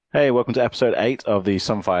Hey, welcome to episode 8 of the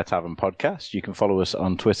Sunfire Tavern podcast. You can follow us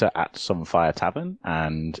on Twitter at Sunfire Tavern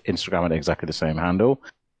and Instagram at exactly the same handle.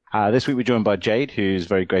 This week we're joined by Jade, who's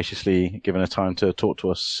very graciously given us time to talk to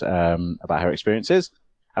us about her experiences.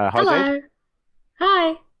 Hi, Hello. Jade.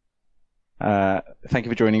 Hi. Thank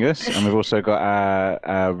you for joining us. And we've also got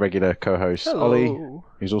our regular co-host, Ollie, Hello.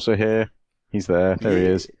 who's also here. He's there. There he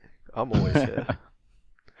is. I'm always here.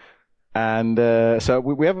 And so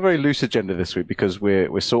we have a very loose agenda this week because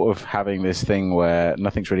we're sort of having this thing where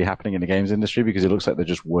nothing's really happening in the games industry because it looks like they're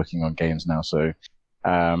just working on games now. So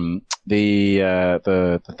the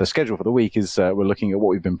schedule for the week is we're looking at what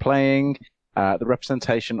we've been playing, the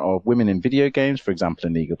representation of women in video games, for example,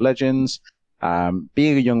 in League of Legends,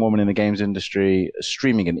 being a young woman in the games industry,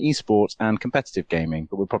 streaming and esports, and competitive gaming.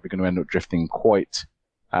 But we're probably going to end up drifting quite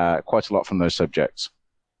a lot from those subjects.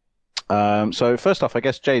 So first off, I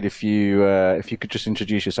guess Jade, if you could just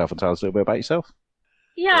introduce yourself and tell us a little bit about yourself.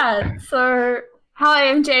 Yeah, so hi,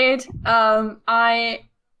 I'm Jade. I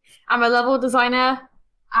am a level designer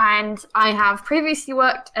and I have previously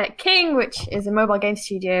worked at King, which is a mobile game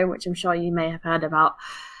studio, which I'm sure you may have heard about.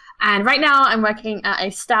 And right now I'm working at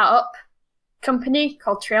a startup company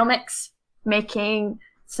called Trailmix, making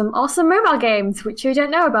some awesome mobile games, which you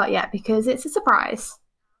don't know about yet because it's a surprise.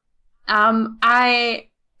 I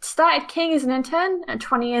started King as an intern at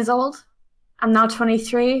 20 years old. I'm now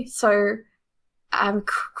 23, so I'm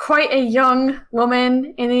quite a young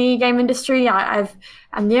woman in the game industry. I'm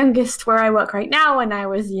the youngest where I work right now, and I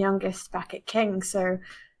was the youngest back at King. So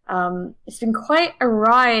it's been quite a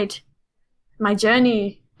ride, my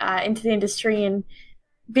journey into the industry, and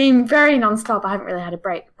being very non-stop. I haven't really had a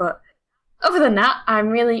break, but other than that, I'm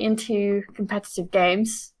really into competitive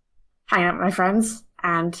games, hanging out with my friends,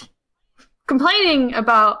 and complaining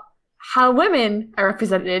about how women are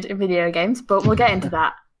represented in video games, but we'll get into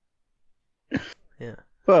that. Yeah.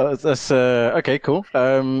 Well, that's okay, cool.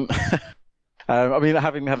 I mean,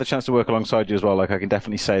 having had the chance to work alongside you as well, like I can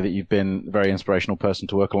definitely say that you've been a very inspirational person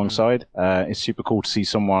to work alongside. It's super cool to see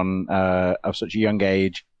someone of such a young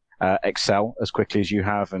age excel as quickly as you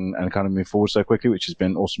have and kind of move forward so quickly, which has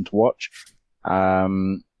been awesome to watch.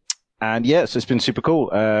 And yeah, so it's been super cool.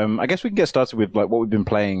 I guess we can get started with like what we've been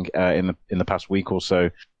playing in the past week or so.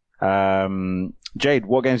 Jade,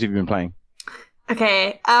 what games have you been playing?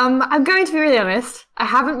 Okay, I'm going to be really honest. I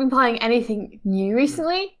haven't been playing anything new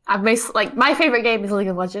recently. My favorite game is League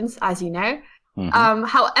of Legends, as you know. Mm-hmm.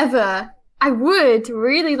 However, I would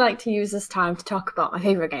really like to use this time to talk about my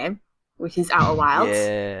favorite game, which is Outer Wilds.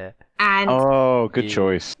 Yeah. And Oh, good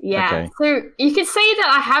choice. yeah, Okay. so you could say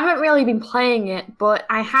that I haven't really been playing it, but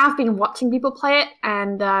I have been watching people play it.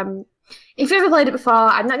 And if you've ever played it before,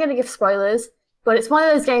 I'm not going to give spoilers, but it's one of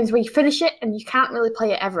those games where you finish it and you can't really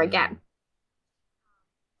play it ever again.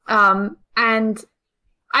 And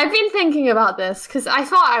I've been thinking about this because I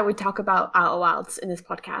thought I would talk about Outer Wilds in this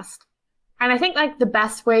podcast. And I think like the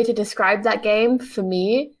best way to describe that game for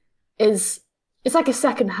me is it's like a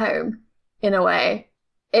second home in a way.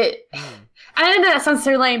 I know that sounds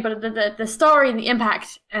so lame, but the story and the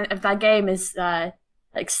impact of that game is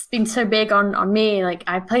like been so big on me. Like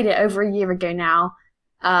I played it over a year ago now.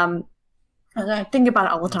 And I think about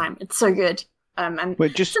it all the time. It's so good. And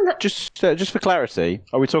Wait, just for clarity,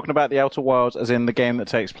 are we talking about the Outer Worlds as in the game that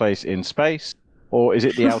takes place in space, or is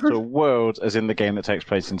it the Outer Worlds as in the game that takes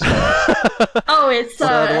place in space? Oh, it's So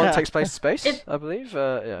the one that takes place in space, I believe.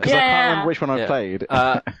 Because Yeah. I can't remember which one I Yeah. played.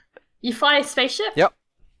 You fly a spaceship? Yep.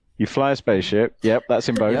 You fly a spaceship. Yep, that's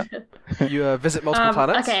in both. Yeah. You visit multiple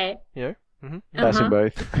planets. Okay. You know. Mm-hmm. That's in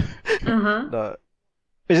both. No.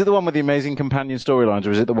 Is it the one with the amazing companion storylines,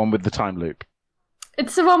 or is it the one with the time loop?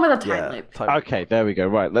 It's the one with a time loop. Okay, there we go.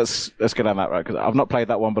 Right, let's get on that right because I've not played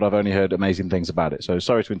that one, but I've only heard amazing things about it. So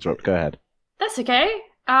sorry to interrupt. Go ahead. That's okay.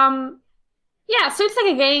 Yeah, so it's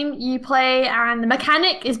like a game you play, and the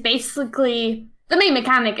mechanic is basically the main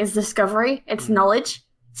mechanic is discovery. It's knowledge.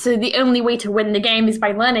 So the only way to win the game is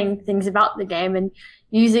by learning things about the game and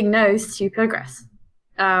using those to progress.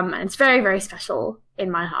 And it's very, very special in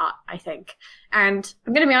my heart, I think. And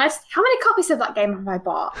I'm going to be honest, how many copies of that game have I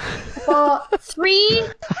bought? I bought three.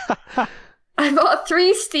 I bought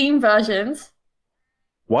 3 Steam versions.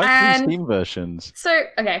 Why 3 Steam versions? So,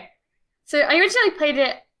 okay. So I originally played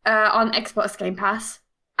it on Xbox Game Pass,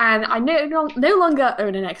 and I no longer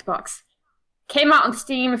own an Xbox. Came out on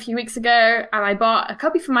Steam a few weeks ago, and I bought a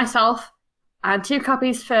copy for myself and 2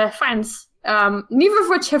 copies for friends, neither of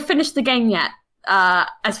which have finished the game yet,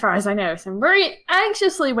 as far as I know. So I'm very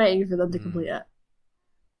anxiously waiting for them to complete it.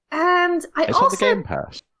 And It's on the Game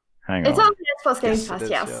Pass. Hang on. It's on the Xbox Game Yes, Pass, it is,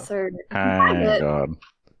 yes. yeah. So you can Hang find it. on.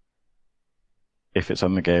 if it's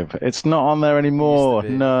on the game. It's not on there anymore.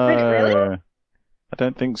 No. Wait, really? I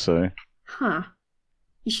don't think so. Huh.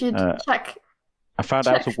 You should check. I found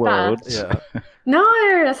Outer Worlds. Yeah. No,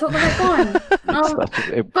 that's not the right one.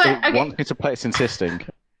 It wants me to play. It's insisting.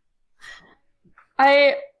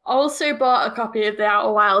 I also bought a copy of The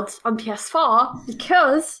Outer Wilds on PS4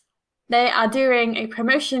 because they are doing a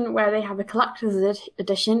promotion where they have a collector's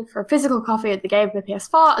edition for a physical copy of the game for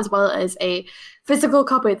PS4, as well as a physical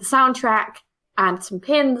copy of the soundtrack and some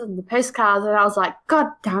pins and the postcards. And I was like, God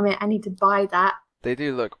damn it, I need to buy that. They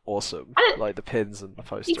do look awesome, like the pins and the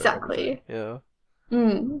poster. Exactly. Yeah.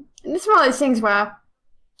 And it's one of those things where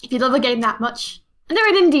if you love a game that much, and they're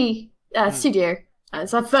an indie studio,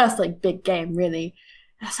 it's their first big game really.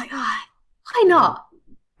 And I was like, why not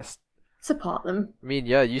support them? I mean,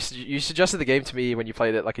 yeah, you suggested the game to me when you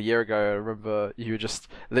played it like a year ago. I remember you were just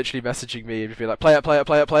literally messaging me and be like, play it, or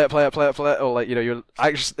like, you're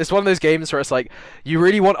actually, it's one of those games where it's like you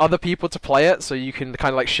really want other people to play it so you can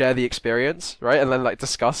kind of like share the experience, right? And then like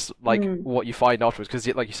discuss like what you find afterwards, because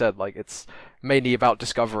like you said, like it's mainly about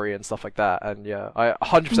discovery and stuff like that. And yeah, I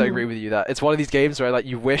 100% agree with you that it's one of these games where like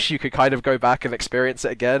you wish you could kind of go back and experience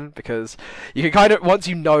it again, because you can kind of, once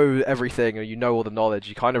you know everything or you know all the knowledge,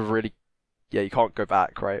 you kind of really, you can't go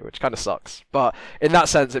back, right? Which kind of sucks. But in that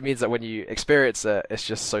sense, it means that when you experience it, it's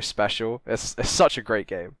just so special. It's such a great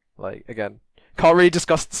game. Like, again, can't really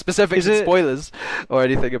discuss specifics and spoilers or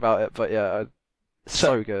anything about it, but yeah,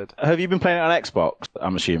 so good. Have you been playing it on Xbox,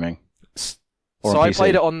 I'm assuming? So I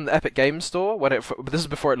played it on the Epic Games Store this is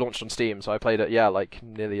before it launched on Steam. So I played it, like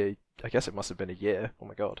nearly I guess it must have been a year. Oh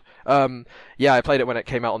my god. Yeah, I played it when it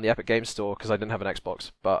came out on the Epic Games Store because I didn't have an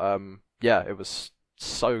Xbox. But yeah, it was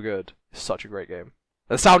so good. It's such a great game.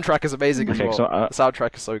 The soundtrack is amazing as well. So, the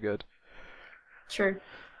soundtrack is so good. True.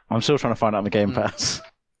 I'm still trying to find out on the Game Pass.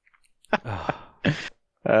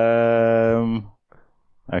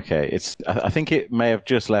 Okay, I think it may have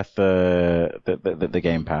just left the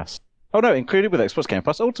Game Pass. Oh no, included with Xbox Game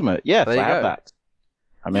Pass Ultimate. Yes, I have that.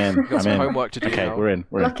 I'm in. Got some homework to do. Okay, now. we're in.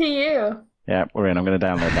 Lucky you. Yeah, we're in. I'm going to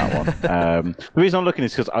download that one. The reason I'm looking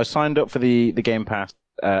is because I signed up for the Game Pass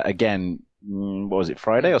again. What was it,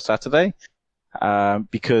 Friday or Saturday?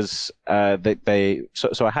 Because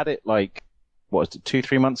so I had it like, what was it,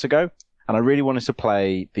 2-3 months ago, and I really wanted to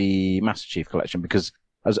play the Master Chief Collection because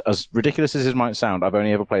as ridiculous as it might sound, I've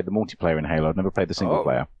only ever played the multiplayer in Halo. I've never played the single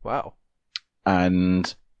player. Wow.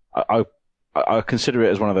 And I consider it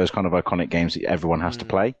as one of those kind of iconic games that everyone has to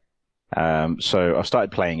play. So I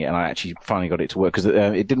started playing it, and I actually finally got it to work because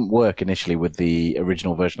it didn't work initially with the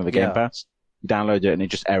original version of the Game Pass. You download it and it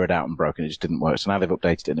just errored out and broke, and it just didn't work. So now they've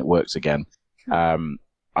updated it and it works again.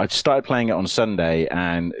 I started playing it on Sunday,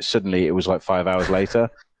 and suddenly it was like 5 hours later.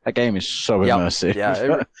 That game is so immersive.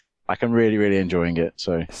 Yeah, like I'm really, really enjoying it.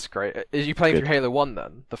 So it's great. Are you playing through Halo 1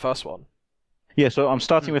 then, the first one? Yeah, so I'm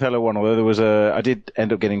starting with Halo 1, although I did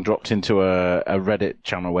end up getting dropped into a Reddit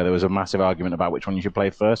channel where there was a massive argument about which one you should play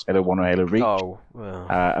first, Halo 1 or Halo Reach. Oh, well.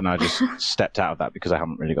 And I just stepped out of that because I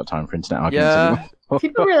haven't really got time for internet arguments anymore.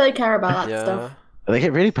 People really care about that stuff. They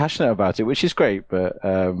get really passionate about it, which is great, but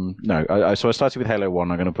no. So I started with Halo 1,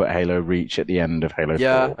 I'm going to put Halo Reach at the end of Halo 4.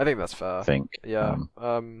 Yeah, I think that's fair. I think. Yeah.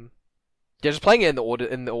 Just playing it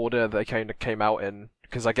in the order they kind of came out in,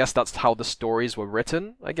 because I guess that's how the stories were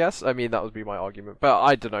written, I guess. I mean, that would be my argument. But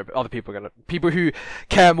I don't know. Other people who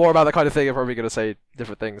care more about that kind of thing are probably going to say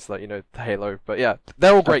different things, like, Halo. But yeah,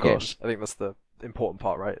 they're all great games. I think that's the important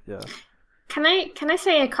part, right? Yeah. Can I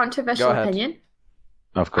say a controversial opinion?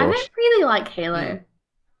 Of course. I don't really like Halo.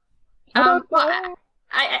 But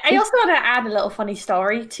I also want to add a little funny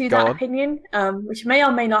story to that opinion, which may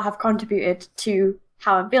or may not have contributed to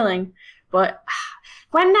how I'm feeling. But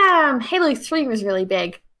when Halo 3 was really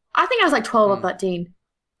big, I think I was like 12 or 13,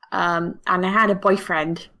 and I had a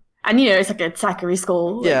boyfriend. And, it's like a secondary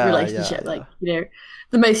school relationship.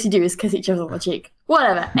 The most you do is kiss each other on the cheek.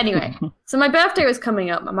 Whatever. Anyway, so my birthday was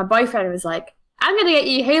coming up, and my boyfriend was like, I'm going to get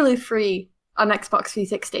you Halo 3 on Xbox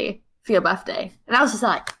 360 for your birthday. And I was just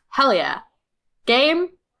like, hell yeah. Game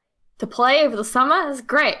to play over the summer is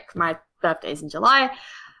great. My birthday's in July.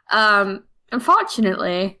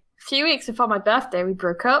 Unfortunately, a few weeks before my birthday, we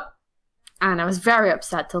broke up, and I was very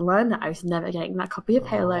upset to learn that I was never getting that copy of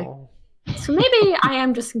Halo. So maybe I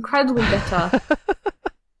am just incredibly bitter.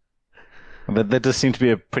 There does seem to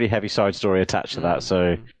be a pretty heavy side story attached to that,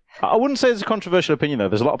 so I wouldn't say it's a controversial opinion, though.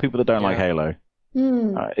 There's a lot of people that don't like Halo.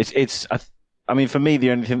 I mean, for me,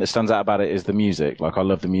 the only thing that stands out about it is the music. Like, I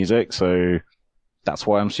love the music, so that's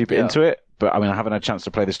why I'm super into it. But I mean, I haven't had a chance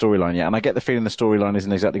to play the storyline yet, and I get the feeling the storyline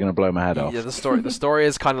isn't exactly going to blow my head off. Yeah, the story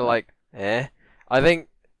is kind of like, I think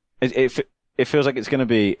it feels like it's going to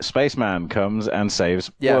be Spaceman comes and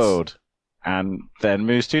saves Yes. world, and then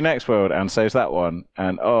moves to next world and saves that one,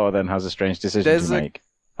 and then has a strange decision There's to a- make.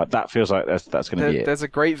 That feels like that's going to be it. There's a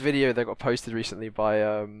great video that got posted recently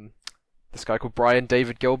by this guy called Brian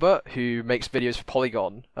David Gilbert, who makes videos for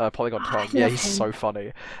Polygon, Polygon Tom. Yeah, love he's him. so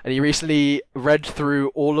funny. And he recently read through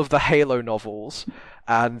all of the Halo novels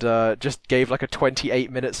and just gave like a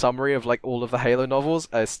 28-minute summary of like all of the Halo novels.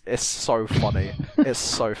 It's so funny. It's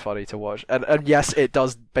so funny to watch. And yes, it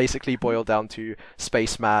does basically boil down to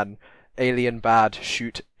spaceman, alien bad,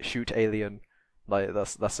 shoot alien. Like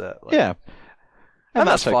that's it. Like, Yeah. And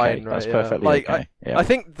that's okay. fine, right? That's Yeah. perfectly Like, okay. Yeah. I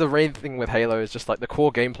think the main thing with Halo is just like the core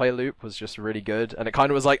gameplay loop was just really good, and it kind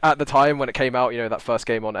of was like at the time when it came out, that first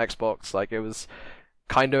game on Xbox, like it was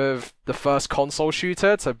kind of the first console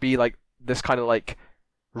shooter to be like this kind of like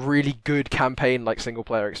really good campaign like single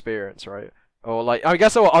player experience, right? Or like I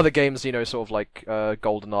guess there were other games, sort of like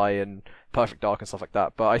GoldenEye and Perfect Dark and stuff like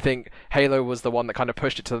that, but I think Halo was the one that kind of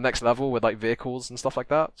pushed it to the next level with like vehicles and stuff like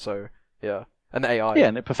that. So yeah. And the AI. Yeah,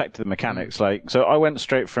 and it perfected the mechanics. So I went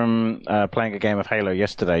straight from playing a game of Halo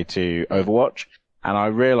yesterday to Overwatch, and I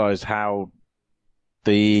realized how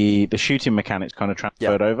the shooting mechanics kind of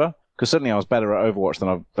transferred over. Because suddenly I was better at Overwatch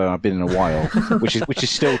than I've been in a while, which is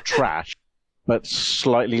still trash, but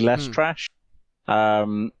slightly less trash.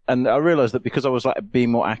 And I realized that because I was like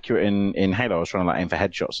being more accurate in Halo, I was trying to like aim for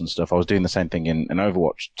headshots and stuff. I was doing the same thing in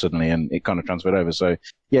Overwatch suddenly, and it kind of transferred over. So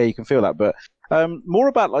yeah, you can feel that. But more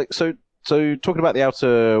about like So talking about the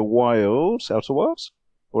Outer Wilds, or Outer Worlds?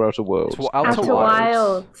 Outer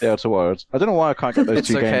Wilds. The Outer Wilds. I don't know why I can't get those It's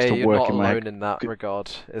two okay, games to you're work not in my alone head. in that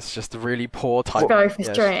regard. It's just really poor timing. very Yeah, it's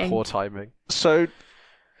just frustrating. poor timing. So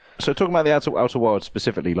talking about the Outer Wilds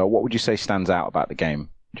specifically, like what would you say stands out about the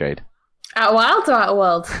game, Jade? Outer Wilds or Outer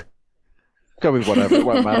World? Go with whatever, it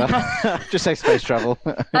won't matter. Just say space travel.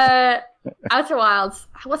 Outer Wilds.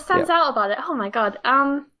 What stands out about it? Oh my god.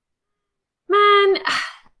 Man,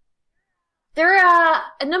 there are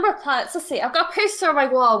a number of planets. Let's see. I've got a poster on my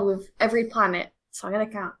wall with every planet, so I'm gonna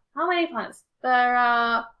count. How many planets? There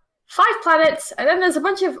are 5 planets, and then there's a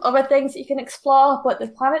bunch of other things that you can explore. But the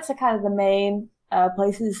planets are kind of the main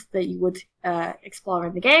places that you would explore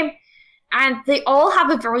in the game, and they all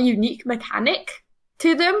have a very unique mechanic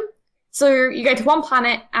to them. So you go to one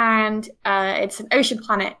planet, and it's an ocean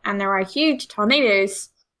planet, and there are huge tornadoes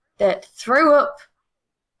that throw up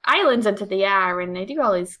islands into the air, and they do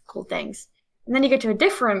all these cool things. And then you go to a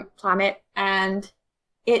different planet, and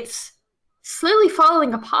it's slowly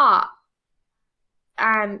falling apart.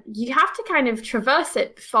 And you have to kind of traverse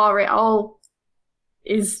it before it all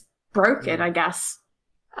is broken, I guess.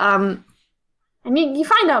 And you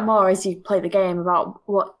find out more as you play the game about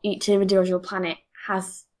what each individual planet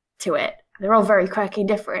has to it. They're all very quirky and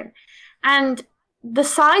different. And the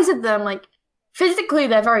size of them, like, physically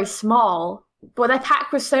they're very small, but they're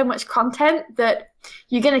packed with so much content that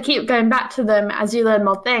you're going to keep going back to them as you learn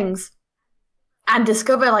more things and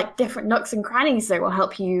discover like different nooks and crannies that will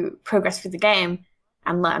help you progress through the game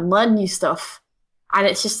and learn new stuff. And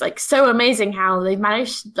it's just like so amazing how they've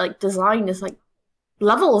managed to like design this like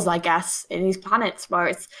levels, I guess, in these planets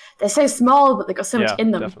where they're so small but they've got so much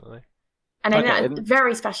in them. Definitely. And I Okay. think that's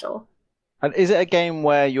very special. And is it a game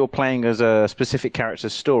where you're playing as a specific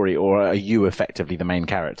character's story, or are you effectively the main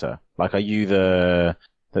character? Like, are you the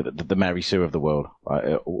Mary Sue of the world?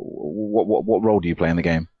 What role do you play in the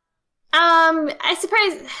game? I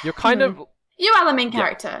suppose You're kind of you are the main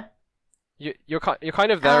character. you're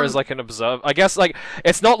kind of there as like an observer. I guess like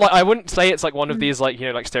it's not like I wouldn't say it's like one of these like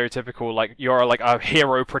like stereotypical like you're like a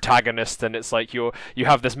hero protagonist and it's like you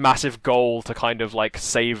have this massive goal to kind of like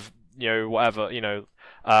save whatever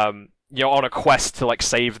you're on a quest to like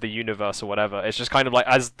save the universe or whatever. It's just kind of like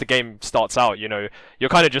as the game starts out, you're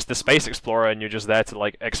kind of just the space explorer and you're just there to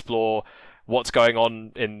like explore what's going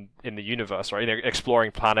on in the universe, right?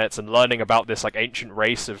 Exploring planets and learning about this like ancient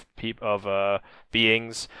race of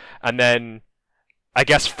beings, and then I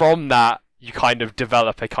guess from that you kind of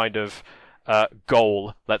develop a kind of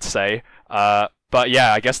goal, let's say. But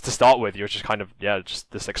yeah, I guess to start with, you're just kind of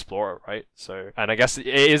just this explorer, right? So, and I guess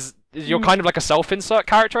you're kind of like a self-insert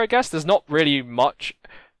character, I guess. There's not really much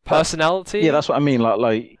personality. Yeah, that's what I mean.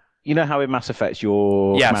 Like you know how in Mass Effect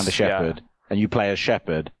you're Yes, Commander Shepard and you play as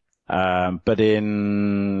Shepard. But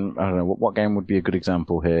in I don't know what game would be a good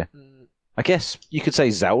example here. I guess you could say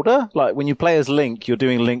Zelda. Like when you play as Link, you're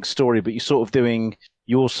doing Link's story, but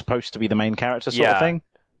you're supposed to be the main character sort of thing.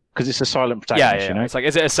 Because it's a silent protagonist, Yeah. It's like,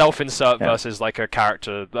 is it a self-insert versus like a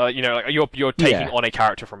character? Like you're taking on a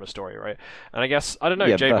character from a story, right? And I guess I don't know,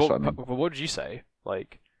 Yeah, Jay. that's What, what I mean. what would you say?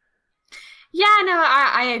 Like, Yeah, no,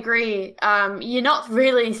 I agree. You're not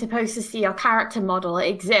really supposed to see your character model. It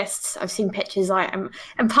exists. I've seen pictures. I'm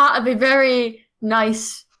part of a very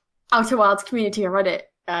nice Outer Wilds community on Reddit.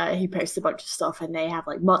 Who posts a bunch of stuff, and they have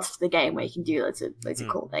like mods for the game where you can do loads of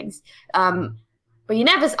cool things. But you're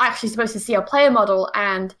never actually supposed to see your player model,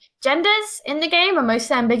 and genders in the game are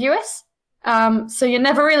mostly ambiguous. So you're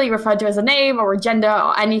never really referred to as a name or a gender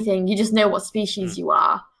or anything. You just know what species you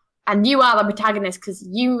are, and you are the protagonist because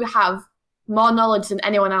you have more knowledge than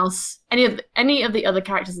anyone else, any of the other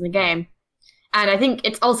characters in the game. And I think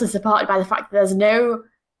it's also supported by the fact that there's no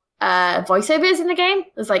voiceovers in the game.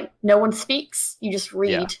 There's like no one speaks. You just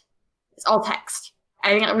read. Yeah. It's all text. I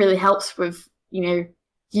think that really helps with, you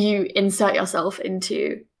insert yourself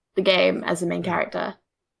into the game as the main character.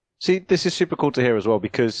 See, this is super cool to hear as well,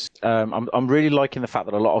 because I'm really liking the fact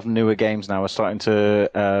that a lot of newer games now are starting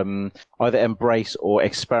to either embrace or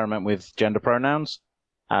experiment with gender pronouns.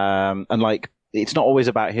 And like, it's not always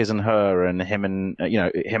about his and her and him and,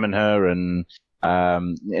 him and her, and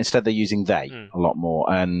instead they're using they a lot more.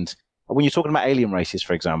 And when you're talking about alien races,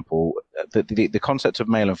 for example, the concept of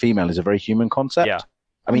male and female is a very human concept. Yeah.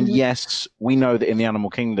 I mean, yes, we know that in the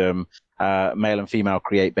animal kingdom, male and female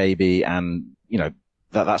create baby, and,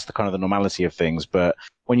 that's the kind of the normality of things. But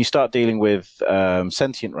when you start dealing with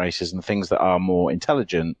sentient races and things that are more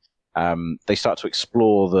intelligent, they start to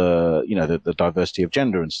explore the diversity of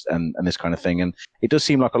gender and this kind of thing. And it does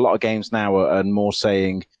seem like a lot of games now are more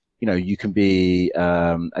saying, you can be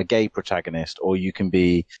a gay protagonist, or you can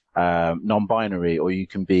be non-binary, or you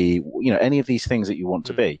can be, any of these things that you want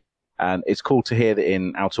to be. And it's cool to hear that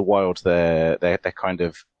in Outer Wilds they're kind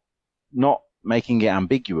of not making it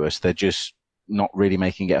ambiguous. They're just not really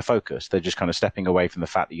making it a focus. They're just kind of stepping away from the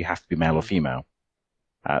fact that you have to be male or female.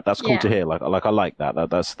 That's cool to hear. Like I like that.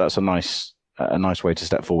 That's a nice way to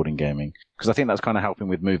step forward in gaming, because I think that's kind of helping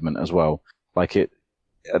with movement as well. Like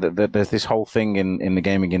there's this whole thing in the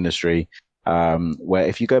gaming industry where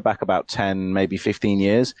if you go back about 10, maybe 15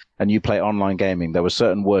 years and you play online gaming, there were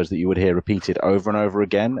certain words that you would hear repeated over and over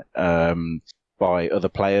again by other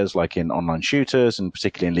players, like in online shooters, and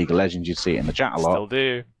particularly in League of Legends, you'd see it in the chat a lot. Still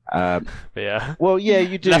do. Yeah. Well, yeah,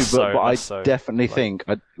 you do, but I so. definitely think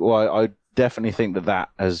I definitely think that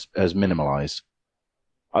has minimalized.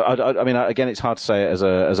 I mean, again, it's hard to say as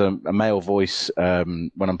a male voice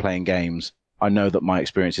when I'm playing games. I know that my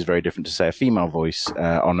experience is very different to, say, a female voice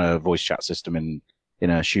on a voice chat system in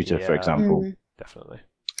a shooter, for example. Definitely.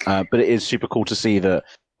 But it is super cool to see that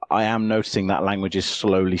I am noticing that language is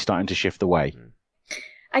slowly starting to shift away.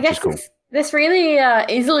 I guess cool. This really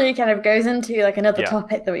easily kind of goes into like another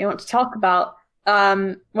topic that we want to talk about,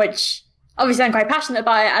 which obviously I'm quite passionate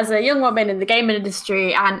about it as a young woman in the gaming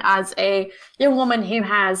industry, and as a young woman who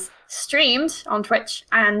has streamed on Twitch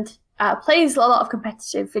and plays a lot of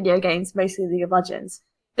competitive video games, mostly League of Legends.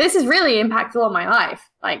 This has really impacted on my life,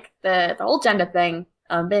 like the whole gender thing,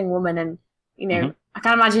 being a woman, and I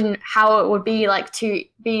can't imagine how it would be like to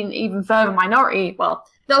be an even further minority. Well,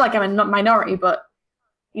 not like I'm a minority, but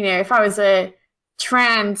if I was a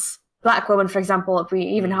trans black woman, for example, it'd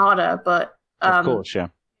be even harder. But of course, yeah.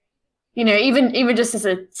 Even just as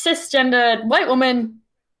a cisgendered white woman,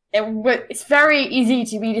 it's very easy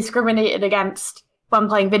to be discriminated against when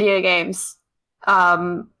playing video games.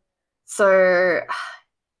 So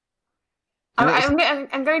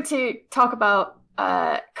I'm going to talk about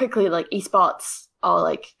quickly like esports or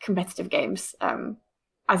like competitive games.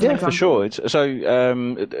 For sure. So I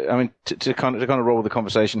mean, to kind of roll with the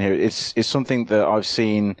conversation here, it's something that I've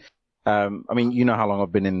seen. I mean, you know how long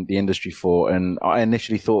I've been in the industry for, and I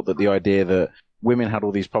initially thought that the idea that women had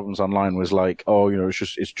all these problems online was like,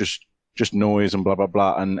 it's just noise and blah blah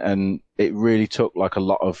blah, and it really took like a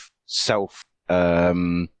lot of self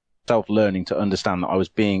learning to understand that I was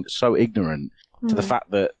being so ignorant to the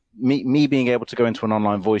fact that me being able to go into an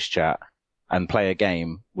online voice chat and play a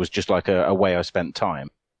game was just like a way I spent time.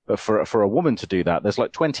 But for a woman to do that, there's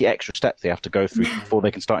like 20 extra steps they have to go through before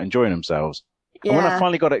they can start enjoying themselves. Yeah. And when I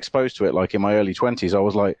finally got exposed to it, like in my early 20s, I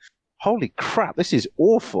was like, holy crap, this is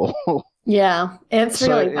awful. Yeah, it's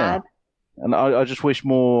really bad. And I just wish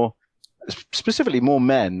specifically more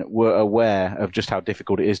men were aware of just how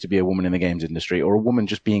difficult it is to be a woman in the games industry, or a woman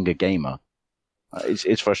just being a gamer.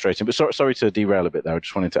 It's frustrating. But sorry to derail a bit there. I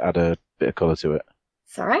just wanted to add a bit of colour to it.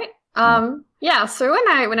 It's all right. So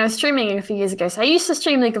when I was streaming a few years ago, so I used to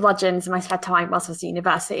stream League of Legends in my spare time whilst I was at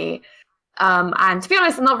university. And to be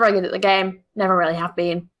honest, I'm not very good at the game. Never really have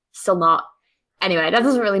been. Still not. Anyway, that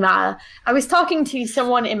doesn't really matter. I was talking to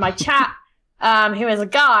someone in my chat who is a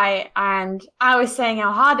guy, and I was saying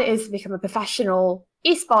how hard it is to become a professional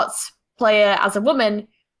esports player as a woman,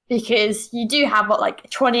 because you do have like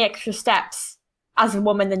 20 extra steps as a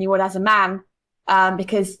woman than you would as a man,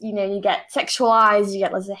 because you get sexualized, you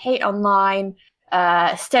get lots of hate online,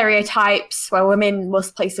 stereotypes where women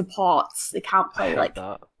must play supports, they can't play like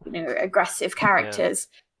aggressive characters.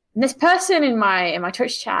 Yeah. And this person in my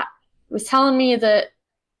Twitch chat was telling me that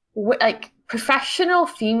like professional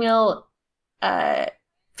female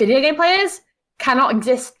video game players cannot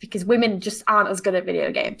exist because women just aren't as good at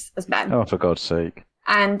video games as men. Oh, for God's sake.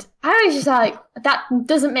 And I was just like, that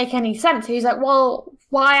doesn't make any sense. He's like, well,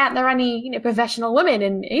 why aren't there any professional women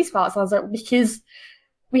in esports? And I was like, because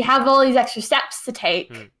we have all these extra steps to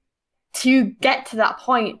take to get to that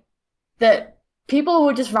point that people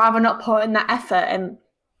would just rather not put in that effort and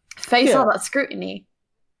face all that scrutiny.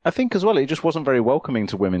 I think as well, it just wasn't very welcoming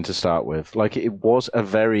to women to start with. Like, it was a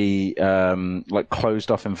very like closed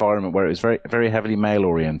off environment where it was very, very heavily male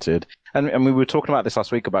oriented. And we were talking about this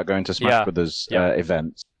last week about going to Smash Brothers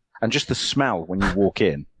events, and just the smell when you walk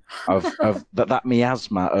in of that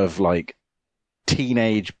miasma of like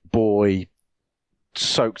teenage boy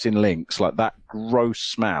soaked in Lynx, like that gross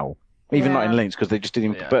smell. Even not in Lynx because they just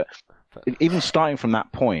didn't even. But even starting from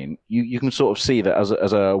that point, you can sort of see that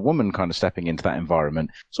as a woman kind of stepping into that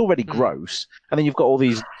environment, it's already gross. And then you've got all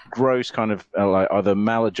these gross kind of like either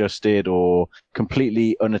maladjusted or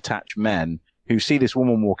completely unattached men who see this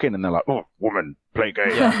woman walk in and they're like, oh, woman, play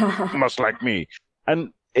games, must like me.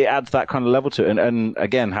 And it adds that kind of level to it. And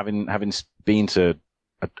again, having been to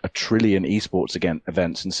a trillion esports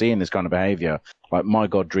events and seeing this kind of behavior, like, my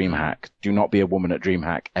God, DreamHack, do not be a woman at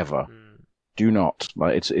DreamHack ever. Do not.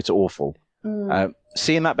 Like, it's awful.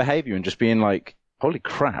 Seeing that behavior and just being like, holy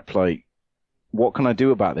crap, like, what can I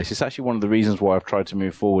do about this? It's actually one of the reasons why I've tried to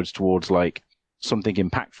move forwards towards like something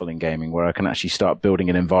impactful in gaming, where I can actually start building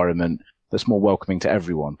an environment that's more welcoming to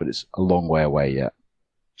everyone, but it's a long way away yet.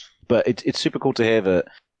 But it's super cool to hear that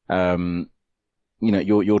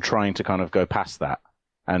you're trying to kind of go past that,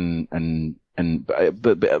 but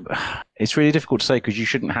it's really difficult to say because you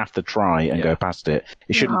shouldn't have to try and go past it.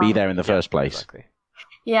 It shouldn't be there in the first place. Exactly.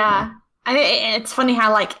 Yeah. And it's funny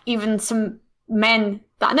how like even some men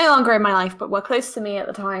that are no longer in my life but were close to me at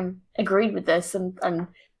the time agreed with this, and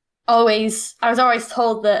I was always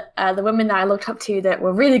told that the women that I looked up to that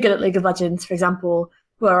were really good at League of Legends, for example,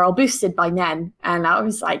 were all boosted by men, and I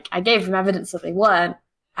was like, I gave them evidence that they weren't,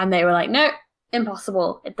 and they were like, no,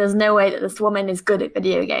 impossible. There's no way that this woman is good at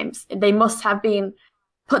video games. They must have been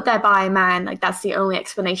put there by a man. Like, that's the only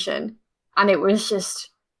explanation. And it was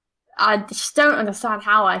just, I just don't understand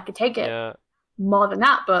how I could take it more than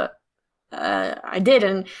that, but I did.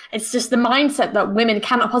 And it's just the mindset that women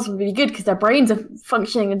cannot possibly be good because their brains are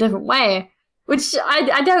functioning a different way, which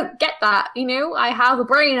I don't get that. I have a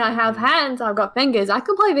brain, I have hands, I've got fingers. I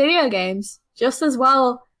can play video games just as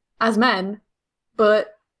well as men,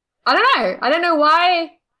 but I don't know. I don't know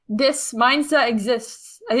why this mindset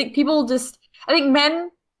exists. I think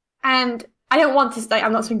men, and I don't want to, like,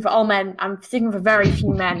 I'm not speaking for all men, I'm speaking for very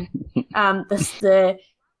few men. The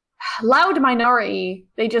loud minority,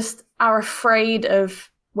 they just are afraid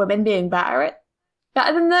of women being better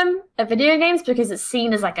than them at video games because it's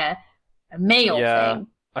seen as like a male thing.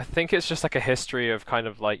 I think it's just like a history of kind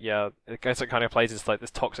of like, I guess it kind of plays into like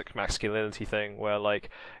this toxic masculinity thing where like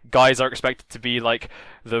guys are expected to be like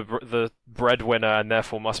the breadwinner and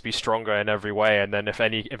therefore must be stronger in every way, and then if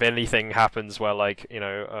anything happens where like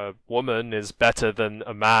a woman is better than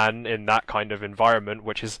a man in that kind of environment,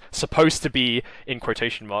 which is supposed to be in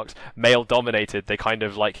quotation marks male dominated, they kind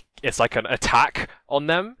of like, it's like an attack on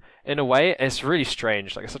them in a way. It's really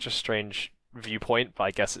strange, like it's such a strange viewpoint, but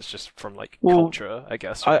I guess it's just from like culture, I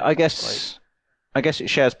guess. Right? I guess it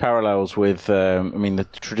shares parallels with the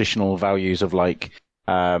traditional values of like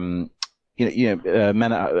men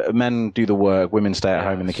do the work, women stay at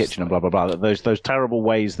home in the kitchen, and blah blah blah. Those terrible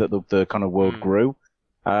ways that the kind of world grew.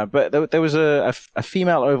 But there was a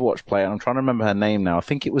female Overwatch player, and I'm trying to remember her name now. I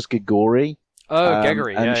think it was Gigori. Oh,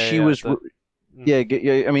 Geguri. And she was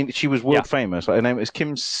she was world famous. Like, her name was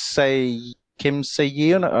Kim Se-yeon.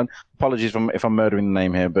 Apologies if I'm murdering the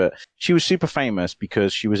name here, but she was super famous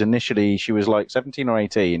because she was like 17 or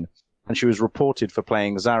 18, and she was reported for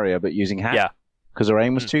playing Zarya but using hack because her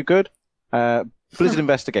aim was too good. Blizzard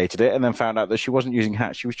investigated it and then found out that she wasn't using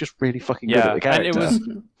hack. She was just really fucking good at the character.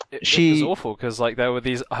 And it was awful because like there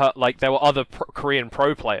were other Korean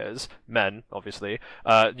pro players, men obviously,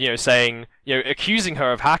 saying, accusing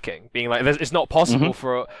her of hacking, being like, it's not possible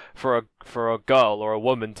for a girl or a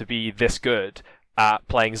woman to be this good at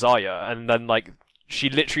playing Zarya, and then like she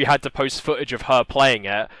literally had to post footage of her playing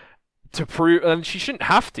it to prove, and she shouldn't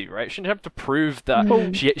have to, right? She shouldn't have to prove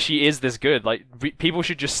that she is this good. Like people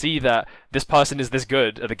should just see that this person is this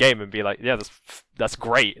good at the game and be like, yeah, that's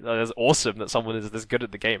great. That's awesome that someone is this good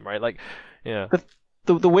at the game, right? Like, yeah.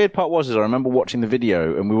 The weird part was, I remember watching the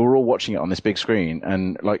video and we were all watching it on this big screen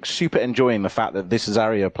and like super enjoying the fact that this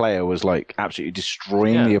Zarya player was like absolutely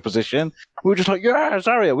destroying the opposition. We were just like, yeah,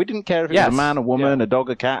 Zarya. We didn't care if it was a man, a woman, a dog,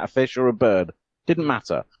 a cat, a fish, or a bird. Didn't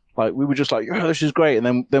matter. Like we were just like, yeah, this is great.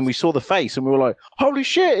 And then we saw the face and we were like, holy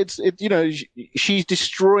shit! She's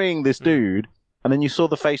destroying this dude. And then you saw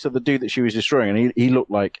the face of the dude that she was destroying, and he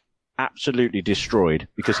looked like absolutely destroyed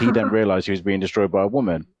because he then realized he was being destroyed by a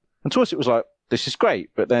woman. And to us, it was like, this is great.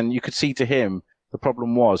 But then you could see to him, the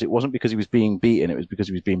problem was, it wasn't because he was being beaten, it was because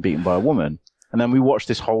he was being beaten by a woman. And then we watched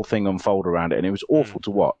this whole thing unfold around it, and it was awful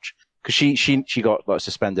to watch. Because she got like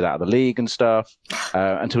suspended out of the league and stuff,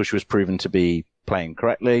 until she was proven to be playing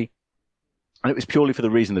correctly. And it was purely for the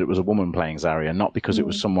reason that it was a woman playing Zarya, not because it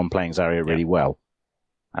was someone playing Zarya really well.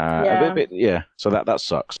 So that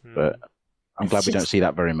sucks. But I'm glad we don't see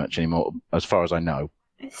that very much anymore, as far as I know.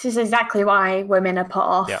 This is exactly why women are put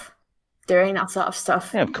off doing that sort of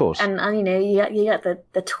stuff. Yeah, of course. And you get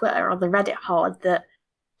the Twitter or the Reddit horde that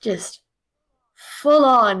just full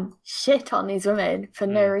on shit on these women for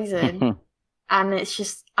no reason. And it's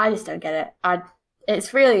just, I just don't get it.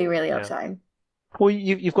 It's really, really upsetting. Well,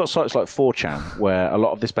 you've got sites like 4chan where a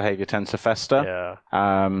lot of this behaviour tends to fester. Yeah.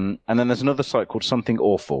 And then there's another site called Something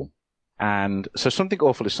Awful. And so Something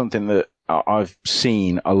Awful is something that I've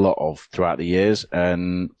seen a lot of throughout the years.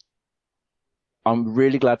 And I'm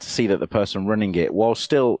really glad to see that the person running it, while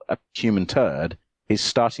still a human turd, is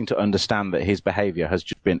starting to understand that his behaviour has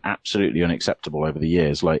just been absolutely unacceptable over the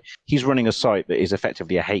years. Like, he's running a site that is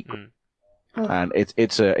effectively a hate group. And it's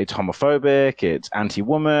homophobic, it's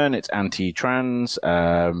anti-woman, it's anti-trans,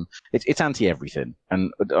 it's anti-everything,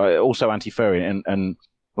 and also anti-furry. And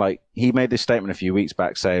like, he made this statement a few weeks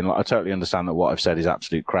back saying, like, I totally understand that what I've said is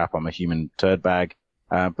absolute crap. I'm a human turd bag,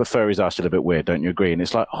 but furries are still a bit weird. Don't you agree? And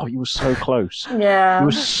it's like, oh, you were so close. Yeah, you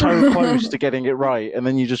were so close to getting it right, and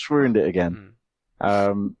then you just ruined it again.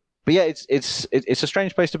 But yeah, it's a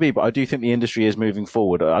strange place to be, but I do think the industry is moving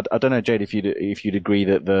forward. I don't know, Jade, if you'd agree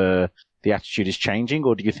that the attitude is changing,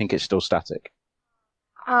 or do you think it's still static?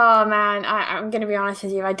 Oh man, I'm going to be honest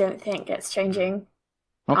with you. I don't think it's changing.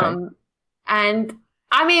 Okay. And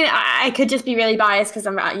I mean, I could just be really biased because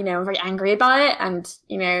I'm very angry about it, and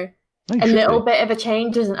a little bit of a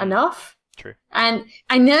change isn't enough. True. And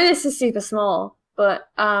I know this is super small, but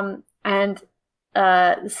Reddit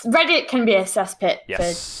can be a cesspit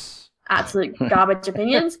for absolute garbage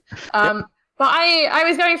opinions. But I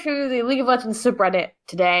was going through the League of Legends subreddit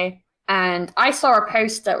today, and I saw a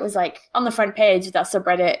post that was like on the front page of that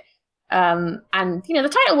subreddit, and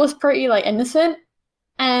the title was pretty like innocent,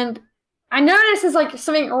 and I know this is like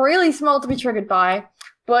something really small to be triggered by,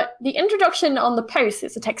 but the introduction on the post,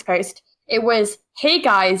 it's a text post, it was, "Hey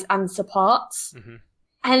guys and supports,"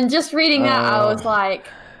 and just reading that, I was like,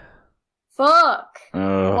 fuck,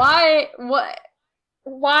 why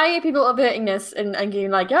are people averting this and being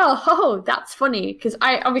like, oh, that's funny? Because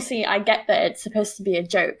I get that it's supposed to be a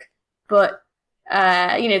joke, but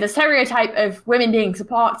the stereotype of women being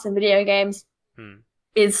supports in video games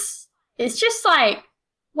is just like,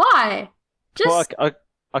 why? Just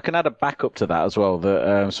I can add a backup to that as well.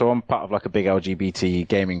 That so I'm part of like a big LGBT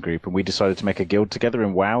gaming group, and we decided to make a guild together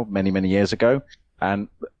in WoW many years ago, and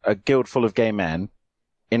a guild full of gay men.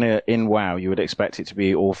 In WoW, you would expect it to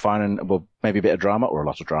be all fun and, well, maybe a bit of drama or a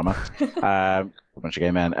lot of drama. A bunch of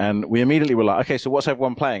gay men. And we immediately were like, okay, so what's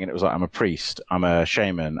everyone playing? And it was like, I'm a priest, I'm a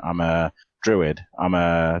shaman, I'm a druid, I'm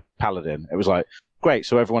a paladin. It was like, great,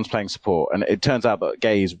 so everyone's playing support. And it turns out that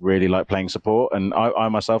gays really like playing support. And I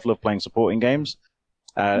myself love playing support in games.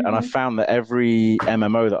 And I found that every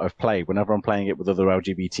MMO that I've played, whenever I'm playing it with other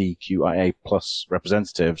LGBTQIA plus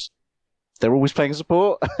representatives, they're always playing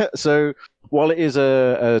support. So while it is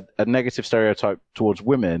a negative stereotype towards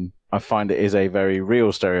women, I find it is a very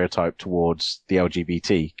real stereotype towards the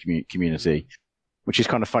LGBT community, which is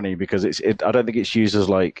kind of funny because I don't think it's used as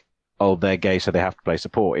like, oh, they're gay, so they have to play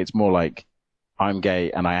support. It's more like, I'm gay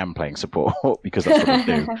and I am playing support because that's what I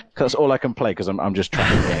do. That's all I can play because I'm just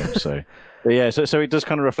tracking games. So, but yeah, so it does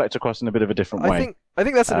kind of reflect across in a bit of a different way. I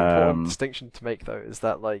think that's an important distinction to make, though, is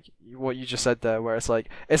that like what you just said there, where it's like,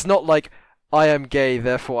 it's not like, I am gay,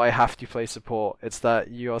 therefore I have to play support. It's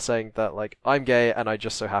that you are saying that, like, I'm gay and I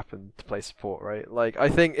just so happen to play support, right? Like, I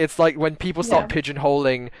think it's like when people start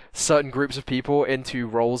pigeonholing certain groups of people into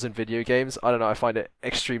roles in video games, I don't know, I find it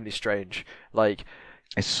extremely strange. Like,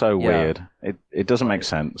 it's so weird. It doesn't make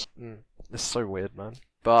sense. It's so weird, man.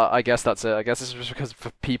 But I guess that's it. I guess it's just because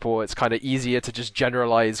for people, it's kind of easier to just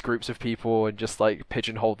generalize groups of people and just like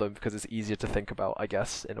pigeonhole them because it's easier to think about, I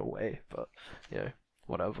guess, in a way. But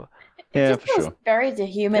whatever. Yeah, It for feels sure. very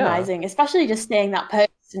dehumanizing, especially just seeing that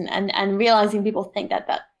post and realizing people think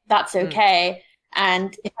that's okay.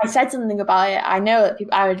 And if I said something about it, I know that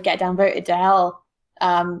I would get downvoted to hell.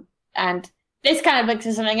 And this kind of links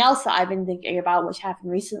to something else that I've been thinking about, which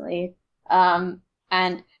happened recently. And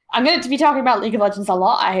I'm going to be talking about League of Legends a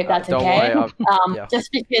lot. I hope that's Don't okay. worry, yeah.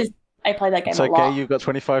 Just because I play that game It's a okay. lot. You've got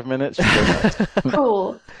 25 minutes.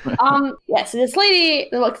 Cool. So this lady,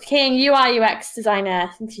 the King UI UX designer,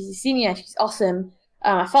 I think she's a senior, she's awesome.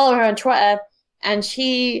 I follow her on Twitter, and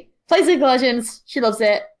she plays League of Legends. She loves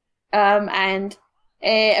it. And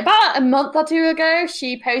about a month or two ago,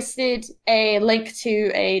 she posted a link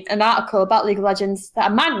to an article about League of Legends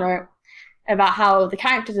that a man wrote about how the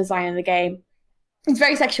character design in the game is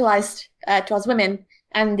very sexualized towards women,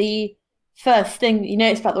 and the first thing you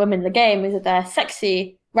notice about the women in the game is that they're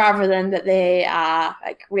sexy rather than that they are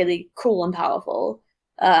like really cool and powerful.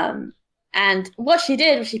 And what she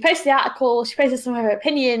did was she posted the article, she posted some of her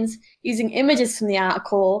opinions using images from the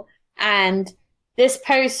article, and this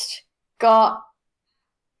post got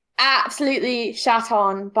absolutely shat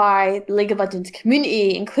on by the League of Legends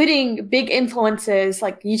community, including big influencers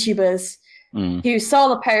like YouTubers who saw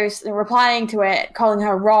the post and replying to it, calling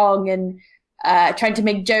her wrong and trying to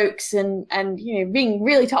make jokes and being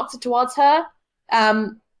really toxic towards her.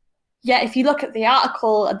 Yet if you look at the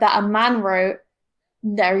article that a man wrote,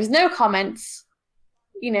 there is no comments,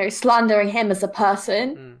 slandering him as a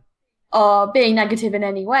person or being negative in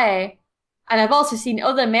any way. And I've also seen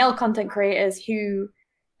other male content creators who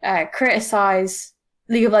criticize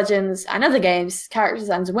League of Legends and other games, character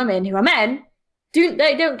designs of women who are men.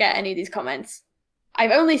 They don't get any of these comments.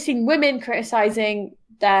 I've only seen women criticizing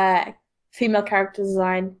their female character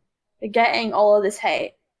design, getting all of this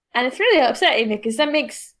hate. And it's really upsetting because that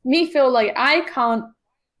makes me feel like I can't,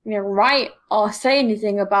 write or say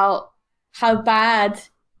anything about how bad,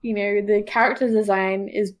 the character design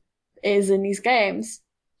is in these games.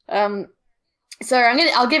 So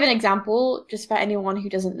I'll give an example just for anyone who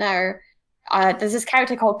doesn't know. There's this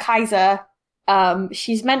character called Kaiser.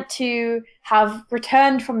 She's meant to have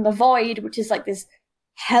returned from the Void, which is like this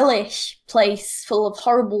hellish place full of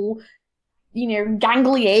horrible,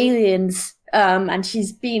 gangly aliens. And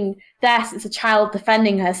she's been there since a child,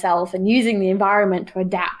 defending herself and using the environment to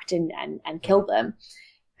adapt and kill them.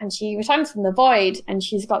 And she returns from the Void, and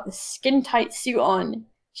she's got this skin-tight suit on.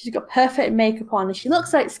 She's got perfect makeup on, and she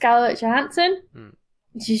looks like Scarlett Johansson.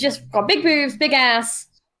 She's just got big boobs, big ass,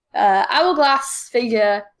 hourglass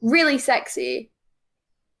figure, really sexy.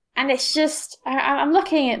 And it's just, I'm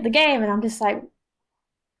looking at the game, and I'm just like,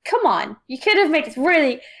 come on, you could have made this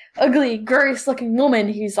really ugly, gross-looking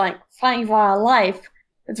woman who's like fighting for her life.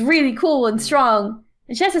 It's really cool and strong,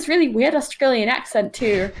 and she has this really weird Australian accent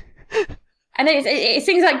too. And it's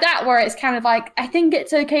things like that where it's kind of like, I think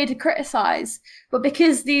it's okay to criticize, but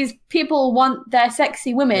because these people want their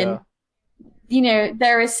sexy women,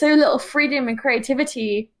 there is so little freedom and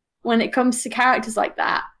creativity when it comes to characters like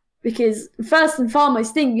that. Because first and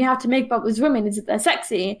foremost thing you have to make about those women is that they're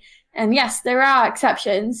sexy. And yes, there are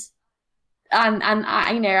exceptions. And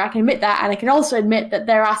I can admit that, and I can also admit that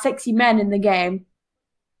there are sexy men in the game.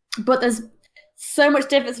 But there's so much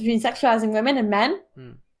difference between sexualizing women and men.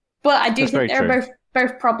 But I do think they're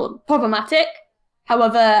both problematic.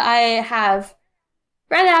 However, I have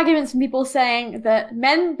read arguments from people saying that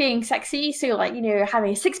men being sexy, so like,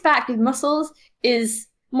 having a six-pack with muscles, is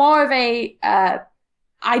more of a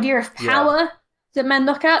idea of power that men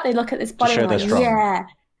look at. They look at this body and like, yeah,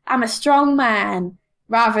 I'm a strong man,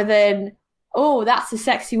 rather than, oh, that's a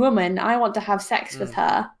sexy woman, I want to have sex with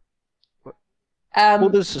her. Well,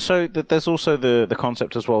 there's also the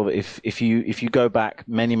concept as well that if you go back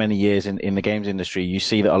many years in the games industry, you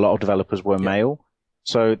see that a lot of developers were male,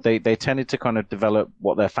 so they tended to kind of develop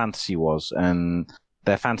what their fantasy was, and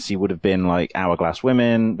their fantasy would have been like hourglass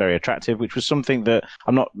women, very attractive, which was something that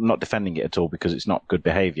I'm not defending it at all because it's not good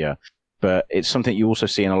behavior, but it's something you also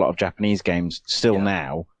see in a lot of Japanese games still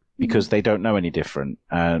now because they don't know any different.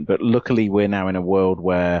 But luckily, we're now in a world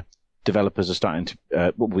where developers are starting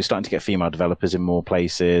to we're starting to get female developers in more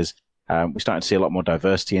places. We're starting to see a lot more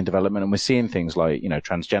diversity in development, and we're seeing things like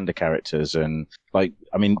transgender characters, and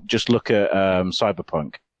just look at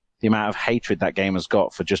Cyberpunk, the amount of hatred that game has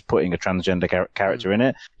got for just putting a transgender character in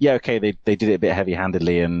it. Yeah, okay, they did it a bit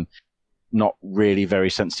heavy-handedly and not really very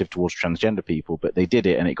sensitive towards transgender people, but they did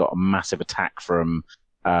it, and it got a massive attack from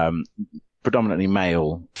predominantly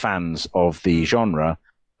male fans of the genre,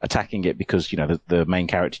 attacking it because the main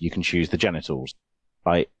character, you can choose the genitals.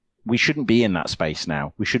 Like, we shouldn't be in that space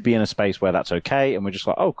now. We should be in a space where that's okay, and we're just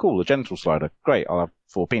like, oh, cool, a genital slider, great, I'll have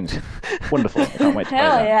 4 penises, wonderful. I can't wait to play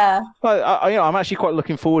Hell that. yeah. But I'm actually quite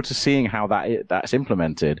looking forward to seeing how that's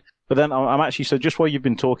implemented. But then I'm actually, so just while you've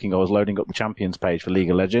been talking, I was loading up the champions page for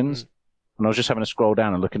League of Legends, and I was just having a scroll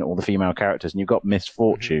down and looking at all the female characters, and you've got Miss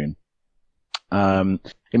Fortune.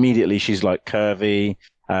 Immediately, she's like curvy.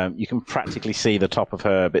 You can practically see the top of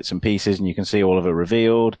her bits and pieces, and you can see all of it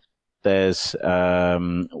revealed. There's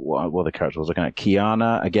what the character was looking at,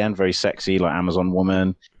 Kiana, again, very sexy, like Amazon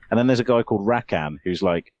woman. And then there's a guy called Rakan, who's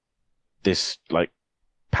like this like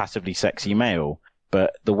passively sexy male.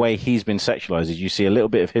 But the way he's been sexualized is you see a little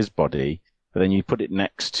bit of his body, but then you put it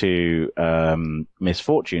next to Miss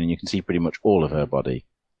Fortune, and you can see pretty much all of her body.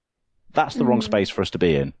 That's the wrong space for us to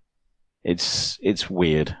be in. It's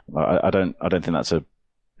weird. I don't think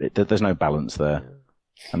there's no balance there.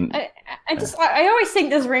 And, I always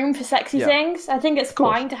think there's room for sexy things. I think it's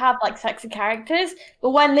fine to have like sexy characters,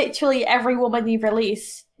 but when literally every woman you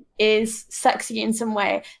release is sexy in some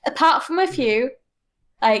way, apart from a few,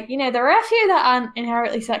 like, there are a few that aren't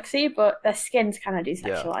inherently sexy, but their skins kind of do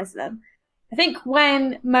sexualize them. I think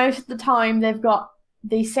when most of the time they've got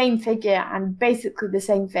the same figure and basically the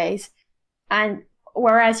same face, and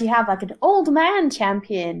whereas you have like an old man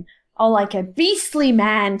champion, or like a beastly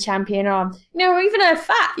man champion, or even a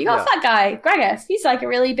fat guy, Gragas. He's like a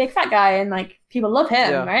really big fat guy, and like people love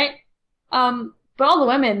him, right? But all the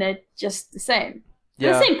women are just the same.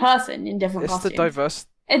 They're the same person in different costumes. The diverse.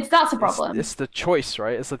 That's a problem. It's the choice,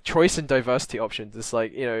 right? It's the choice and diversity options. It's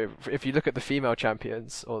like, if you look at the female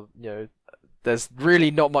champions, or there's really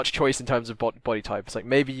not much choice in terms of body type. It's like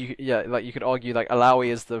maybe you could argue like Alawi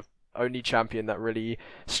is the only champion that really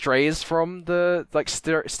strays from the like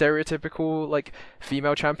stereotypical like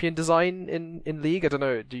female champion design in League. I don't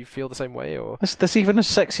know. Do you feel the same way, or there's even a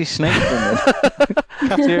sexy snake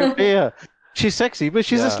woman? Yeah, she's sexy, but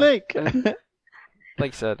she's a snake.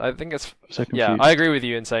 Like you said, I think it's so confused. I agree with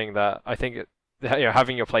you in saying that. I think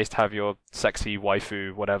having your place to have your sexy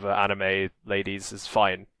waifu, whatever anime ladies is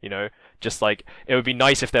fine. Just like it would be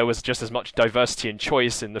nice if there was just as much diversity and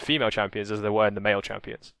choice in the female champions as there were in the male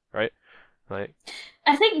champions. Right? Like,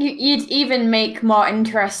 I think you'd even make more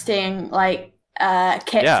interesting like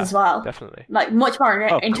kits as well. Definitely. Like much more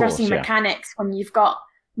interesting mechanics when you've got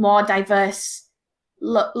more diverse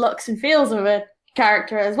looks and feels of a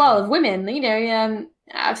character as well of women.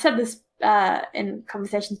 I've said this in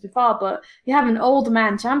conversations before, but you have an old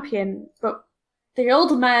man champion, but the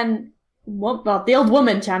old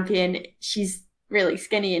woman champion, she's really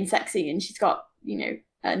skinny and sexy, and she's got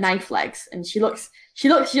knife legs, and she looks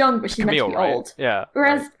young, but she's Camille, meant to be old. Yeah.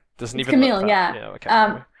 Whereas doesn't even Camille, look that.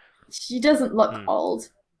 Okay. She doesn't look old.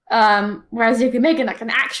 Whereas you can make like an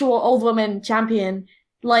actual old woman champion,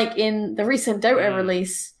 like in the recent Dota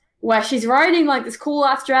release, where she's riding like this cool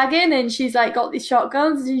ass dragon, and she's like got these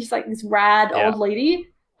shotguns, and she's like this rad old lady.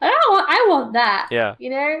 I want that. Yeah.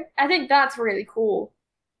 I think that's really cool.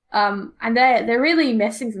 And they're really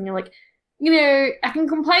missing something. Like, I can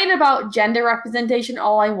complain about gender representation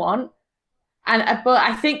all I want, but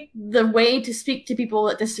I think the way to speak to people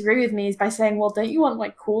that disagree with me is by saying, well, don't you want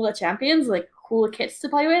like cooler champions, like cooler kits to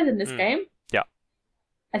play with in this game? Yeah.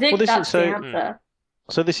 I think that's the answer.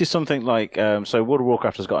 So this is something like, so World of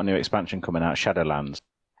Warcraft has got a new expansion coming out, Shadowlands,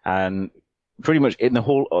 and pretty much in the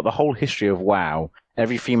whole history of WoW,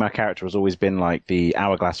 every female character has always been like the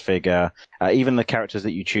hourglass figure. Even the characters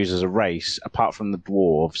that you choose as a race, apart from the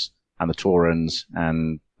dwarves and the Taurens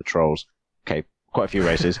and the trolls, okay, quite a few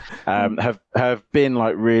races, have been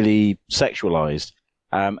like really sexualized.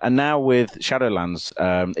 And now with Shadowlands,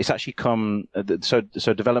 it's actually come.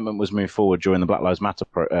 So development was moved forward during the Black Lives Matter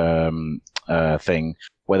thing,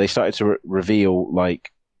 where they started to reveal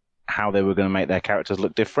like how they were going to make their characters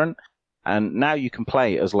look different. And now you can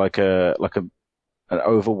play as like an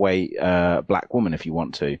overweight black woman if you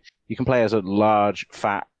want to. You can play as a large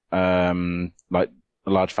fat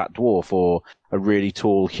dwarf, or a really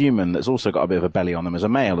tall human that's also got a bit of a belly on them as a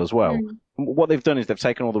male as well. What they've done is they've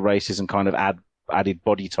taken all the races and kind of added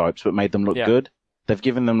body types, but made them look good. They've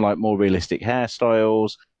given them like more realistic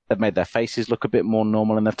hairstyles. They've made their faces look a bit more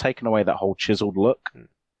normal, and they've taken away that whole chiseled look.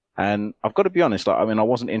 And I've got to be honest, I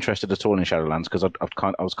wasn't interested at all in Shadowlands because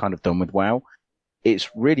I was kind of done with WoW. It's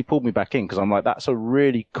really pulled me back in because I'm like, that's a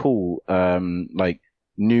really cool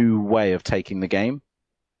new way of taking the game,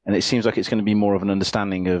 and it seems like it's going to be more of an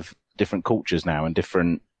understanding of different cultures now and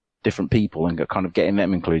different people, and kind of getting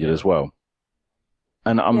them included as well.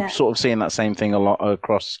 And I'm sort of seeing that same thing a lot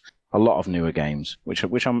across a lot of newer games, which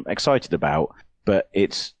I'm excited about, but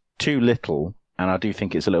it's too little, and I do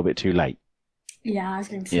think it's a little bit too late. Yeah, I was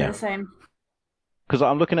going to say the same. because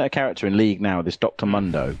I'm looking at a character in League now, this Dr.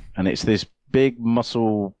 Mundo, and it's this big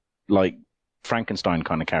muscle, like Frankenstein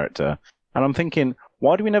kind of character. And I'm thinking,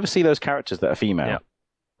 why do we never see those characters that are female? Yeah.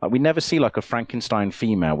 Like, we never see like a Frankenstein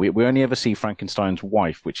female. We only ever see Frankenstein's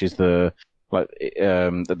wife, which is the like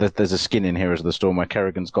there's a skin in Heroes of the Storm where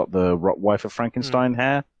Kerrigan's got the wife of Frankenstein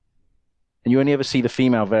hair, and you only ever see the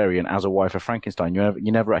female variant as a wife of Frankenstein.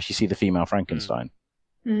 You never actually see the female Frankenstein.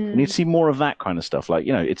 We need to see more of that kind of stuff. Like,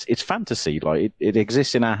 you know, it's fantasy. Like it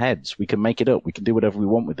exists in our heads. We can make it up. We can do whatever we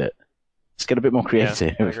want with it. Let's get a bit more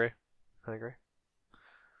creative. Yeah, I agree.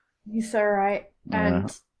 You're so right.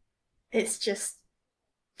 And it's just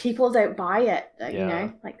people don't buy it. You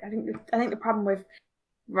know, like I think the problem with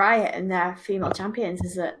Riot and their female champions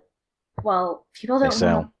is that, well, people don't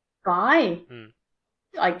want to buy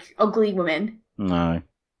like ugly women. No.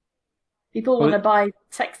 People want to buy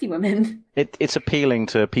sexy women. It's appealing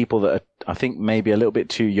to people that are, I think, maybe a little bit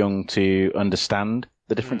too young to understand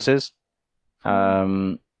the differences.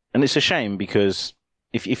 And it's a shame because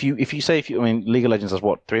if you I mean, League of Legends has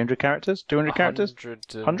what, 300 characters, 200 characters,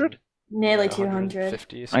 100, nearly 200.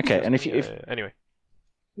 Okay, and if anyway.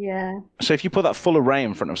 Yeah. So if you put that full array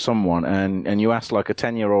in front of someone and you ask like a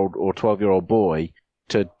 10-year-old or 12-year-old boy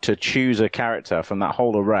to choose a character from that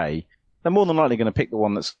whole array, they're more than likely going to pick the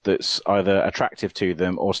one that's either attractive to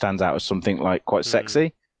them or stands out as something like quite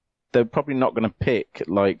sexy. They're probably not going to pick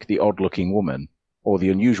like the odd-looking woman or the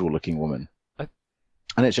unusual-looking woman.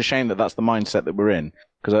 And it's a shame that that's the mindset that we're in,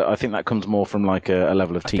 because I think that comes more from like a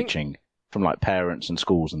level of teaching from like parents and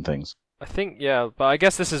schools and things. I think, yeah, but I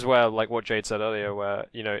guess this is where, like what Jade said earlier, where,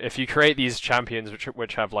 you know, if you create these champions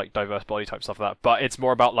which have, like, diverse body type stuff like that, but it's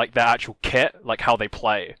more about, like, their actual kit, like, how they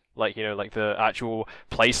play, like, you know, like, the actual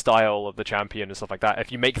play style of the champion and stuff like that,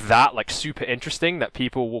 if you make that, like, super interesting, that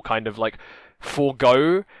people will kind of, like,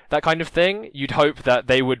 forego that kind of thing, you'd hope that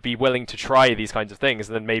they would be willing to try these kinds of things,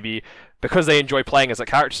 and then maybe, because they enjoy playing as a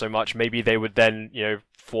character so much, maybe they would then, you know,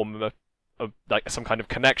 form like some kind of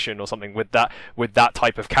connection or something with that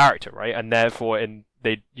type of character, right? And therefore,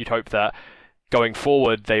 you'd hope that going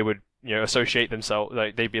forward they would, you know, associate themselves.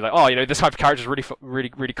 Like, they'd be like, oh, you know, this type of character is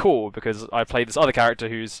really really cool because I played this other character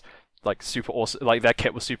who's like super awesome. Like their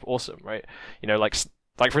kit was super awesome, right? You know, like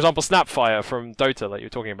for example, Snapfire from Dota, like you're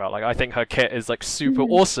talking about. Like I think her kit is like super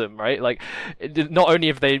awesome, right? Like not only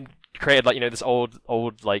have they created like, you know, this old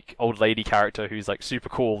lady character who's like super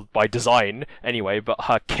cool by design anyway, but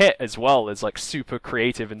her kit as well is like super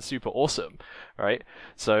creative and super awesome, right?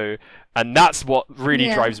 So, and that's what really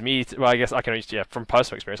drives me to, well, I guess I can only, from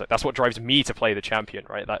personal experience, like that's what drives me to play the champion,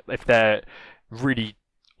 right? That if they're really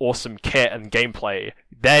awesome kit and gameplay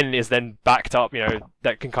then backed up, you know,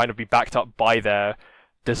 that can kind of be backed up by their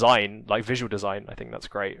design, like visual design, I think that's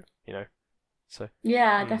great, you know. So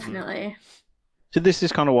yeah, definitely. So this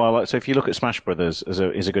is kind of why, so if you look at Smash Brothers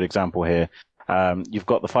is a good example here. You've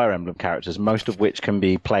got the Fire Emblem characters, most of which can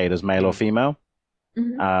be played as male or female.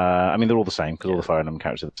 I mean, they're all the same because all the Fire Emblem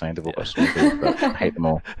characters are the same. They've all got stories, but I hate them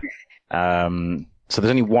all. So there's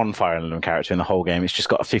only one Fire Emblem character in the whole game. It's just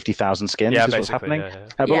got 50,000 skins. Yeah, is what's happening.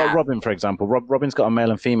 But Yeah. like Robin, for example, Robin's got a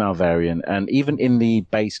male and female variant, and even in the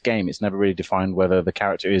base game, it's never really defined whether the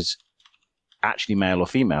character is actually male or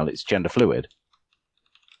female. It's gender fluid,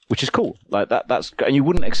 which is cool. Like that's and you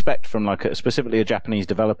wouldn't expect from like specifically a Japanese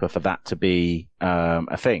developer for that to be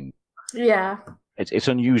a thing. Yeah. It's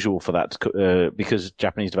unusual for that to, because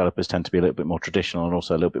Japanese developers tend to be a little bit more traditional and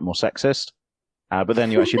also a little bit more sexist. But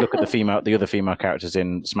then you actually look at the other female characters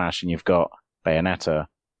in Smash, and you've got Bayonetta,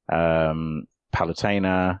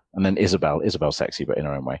 Palutena, and then Isabelle. Isabelle's sexy, but in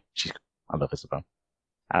her own way. I love Isabelle.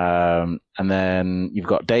 And then you've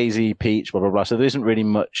got Daisy, Peach, blah blah blah. So there isn't really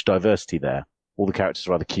much diversity there. All the characters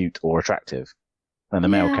are either cute or attractive. And the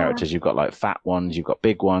male characters, you've got like fat ones, you've got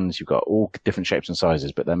big ones, you've got all different shapes and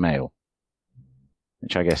sizes, but they're male,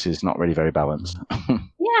 which I guess is not really very balanced.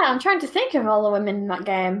 Yeah, I'm trying to think of all the women in that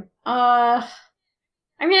game.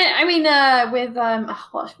 With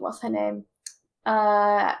what's her name?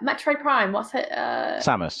 Metroid Prime. What's her?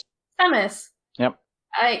 Samus. Samus. Yep.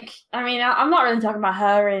 I'm not really talking about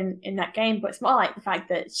her in that game, but it's more like the fact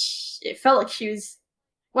that it felt like she was.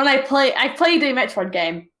 When I played a Metroid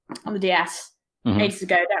game on the DS ages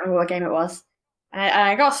ago. I don't remember what game it was. And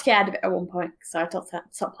I got scared of it at one point, so I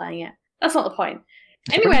stopped playing it. That's not the point.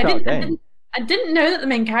 Anyway, I didn't know that the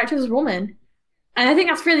main character was a woman, and I think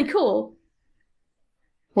that's really cool.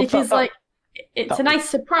 Because it's a nice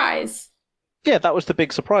surprise. Yeah, that was the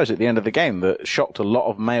big surprise at the end of the game that shocked a lot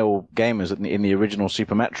of male gamers in the original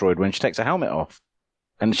Super Metroid when she takes her helmet off.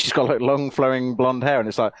 And she's got like long flowing blonde hair, and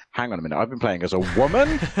it's like, hang on a minute, I've been playing as a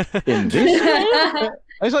woman in this game?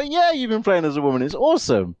 And it's like, yeah, you've been playing as a woman, it's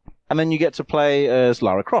awesome. And then you get to play as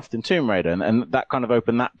Lara Croft in Tomb Raider, and that kind of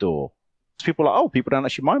opened that door. So people are like, oh, people don't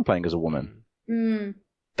actually mind playing as a woman. Mm.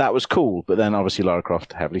 That was cool, but then obviously Lara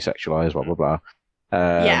Croft heavily sexualized, blah blah blah.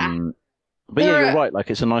 Yeah. But yeah, you're right. Like,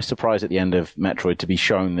 it's a nice surprise at the end of Metroid to be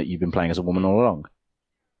shown that you've been playing as a woman all along.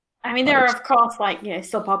 I mean, there are, of course, like,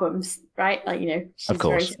 still problems, right? Like, she's Of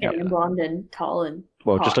course, very skinny and blonde and tall and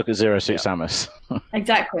Well, hot. just look at Zero Six Samus.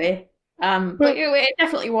 Exactly. But it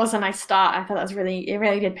definitely was a nice start. I thought it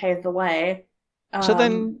really did pave the way. So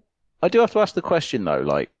then, I do have to ask the question though,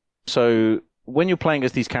 like, so when you're playing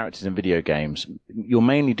as these characters in video games, you're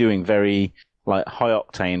mainly doing very like high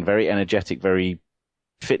octane, very energetic, very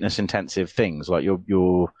fitness intensive things. Like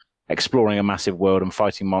you're exploring a massive world and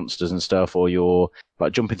fighting monsters and stuff, or you're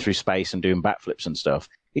like jumping through space and doing backflips and stuff.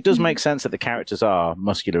 It does make sense that the characters are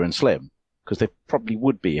muscular and slim, because they probably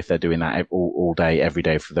would be if they're doing that all day, every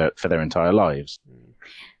day for their entire lives.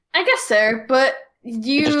 I guess so, but It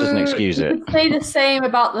just doesn't excuse you it. could say the same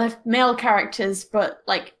about the male characters, but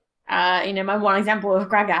like, my one example of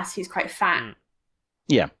Gragas, who's quite fat.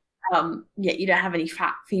 Yeah. Yet you don't have any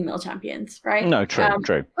fat female champions, right? No, true.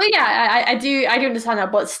 But yeah, I do understand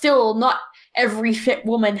that, but still, not every fit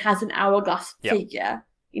woman has an hourglass figure.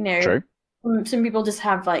 True. Some people just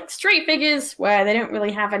have like straight figures where they don't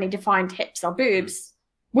really have any defined hips or boobs.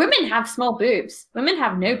 Women have small boobs. Women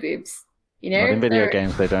have no boobs. Not in video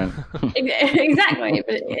games, they don't. Exactly,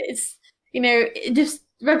 but it's just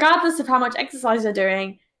regardless of how much exercise you're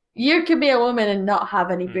doing, you can be a woman and not have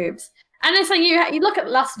any boobs. And it's like you look at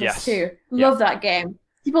Last of Us 2. Love that game.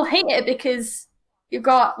 People hate it because you've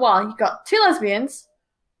got two lesbians.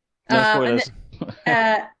 No spoilers.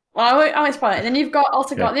 I won't spoil it. And then you've got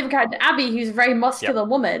the other character Abby, who's a very muscular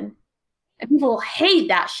woman. And people hate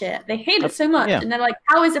that shit. They hate it so much. Yeah. And they're like,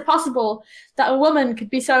 how is it possible that a woman could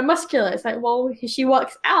be so muscular? It's like, well, because she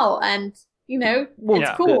works out and,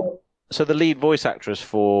 it's cool. So the lead voice actress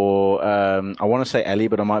for, I want to say Ellie,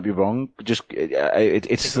 but I might be wrong. Just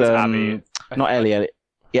it's Abby. not Ellie.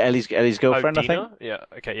 Yeah, Ellie's girlfriend, I think. Yeah.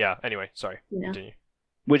 Okay. Yeah. Anyway, sorry. Continue.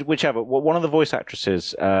 Whichever. One of the voice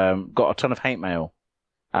actresses got a ton of hate mail.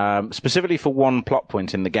 Specifically for one plot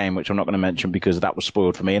point in the game, which I'm not going to mention because that was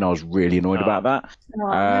spoiled for me, and I was really annoyed about that.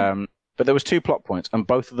 But there was 2 plot points, and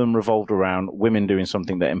both of them revolved around women doing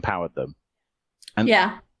something that empowered them. And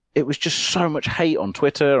it was just so much hate on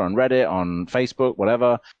Twitter, on Reddit, on Facebook,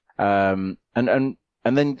 whatever. And then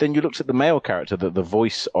you looked at the male character, the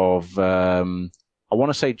voice of I want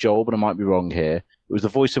to say Joel, but I might be wrong here. It was the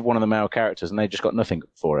voice of one of the male characters, and they just got nothing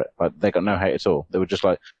for it. Like, they got no hate at all. They were just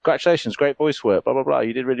like, "Congratulations, great voice work, blah blah blah.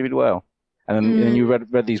 You did really really well." And then you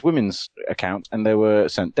read these women's accounts, and they were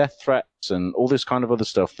sent death threats and all this kind of other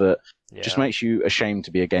stuff that just makes you ashamed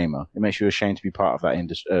to be a gamer. It makes you ashamed to be part of that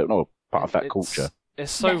industry, part of that culture.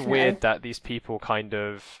 It's so weird that these people kind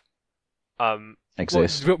of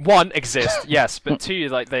Exist. Well, one, exist, yes, but two,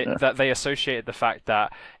 like that they associated the fact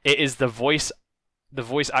that it is the voice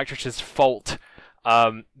actress's fault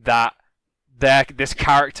that this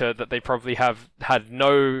character that they probably have had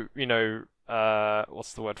no,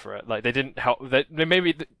 what's the word for it? Like, they didn't help. They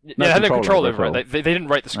maybe had no control over it. They didn't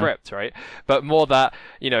write the script, right? But more that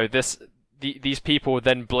these people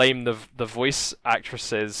then blame the voice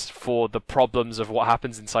actresses for the problems of what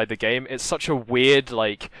happens inside the game. It's such a weird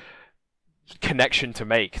connection to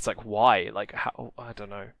make. It's like, why? Like, how? I don't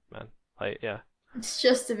know, man. Like, yeah. It's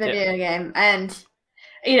just a video game, and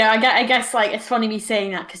I guess like it's funny me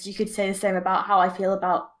saying that because you could say the same about how I feel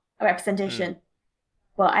about a representation.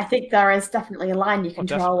 But I think there is definitely a line you can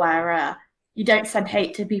draw where you don't send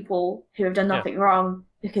hate to people who have done nothing wrong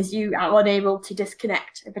because you are unable to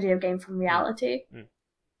disconnect a video game from reality.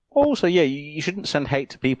 Also, you shouldn't send hate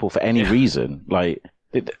to people for any reason. Like,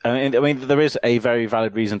 I mean, there is a very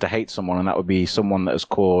valid reason to hate someone, and that would be someone that has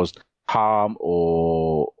caused harm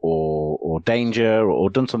or danger or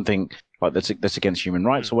done something like that's against human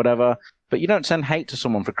rights or whatever. But you don't send hate to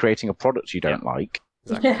someone for creating a product you don't like.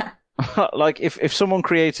 Exactly. Yeah. Like, if someone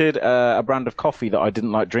created a brand of coffee that I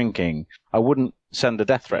didn't like drinking, I wouldn't send a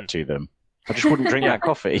death threat to them. I just wouldn't drink that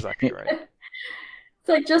coffee. Exactly right. It's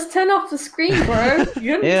like, just turn off the screen, bro.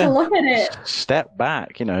 You don't need to look at it. Step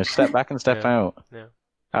back, step back and step out. Yeah.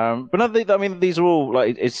 But no, I mean, these are all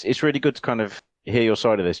like, it's really good to kind of hear your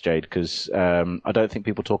side of this, Jade, because I don't think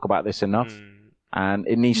people talk about this enough, and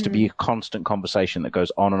it needs to be a constant conversation that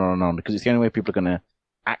goes on and on and on, because it's the only way people are going to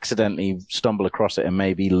accidentally stumble across it and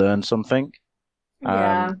maybe learn something.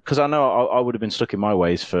 Because I know I would have been stuck in my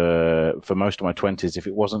ways for most of my 20s if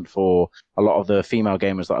it wasn't for a lot of the female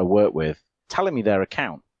gamers that I work with telling me their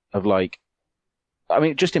account of like I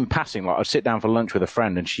mean, just in passing, like I'd sit down for lunch with a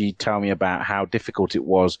friend and she'd tell me about how difficult it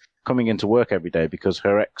was coming into work every day because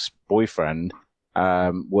her ex-boyfriend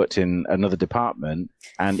worked in another department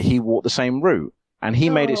and he walked the same route. And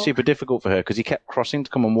he made it super difficult for her because he kept crossing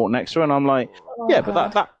to come and walk next to her. And I'm like, yeah,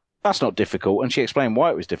 but that's not difficult. And she explained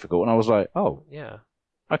why it was difficult. And I was like, oh, Yeah.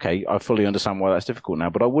 okay, I fully understand why that's difficult now.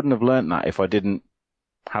 But I wouldn't have learned that if I didn't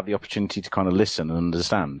have the opportunity to kind of listen and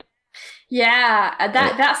understand. Yeah,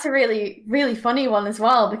 that's a really, really funny one as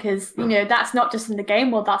well because, you know, that's not just in the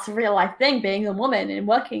game world, that's a real life thing, being a woman and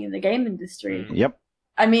working in the game industry. Yep.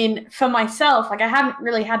 I mean, for myself, like I haven't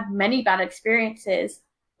really had many bad experiences,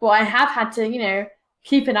 but I have had to, you know,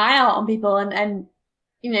 keep an eye out on people and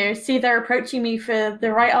you know, see they're approaching me for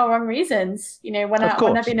the right or wrong reasons, you know, when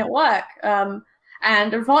I've been at work.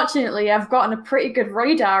 And unfortunately, I've gotten a pretty good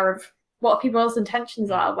radar of what people's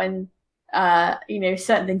intentions are when, you know,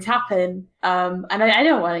 certain things happen. And I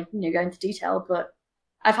don't want to, you know, go into detail, but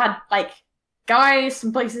I've had like guys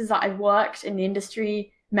from places that I've worked in the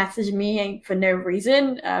industry message me for no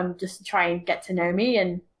reason, just to try and get to know me.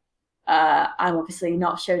 And I'm obviously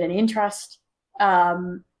not showed any interest.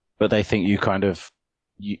 But they think you kind of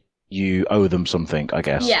you owe them something, I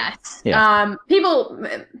guess. Yes. Yeah. People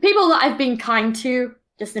that I've been kind to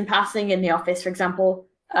just in passing in the office, for example,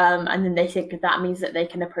 and then they think that means that they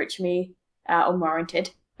can approach me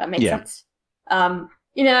unwarranted. That makes sense.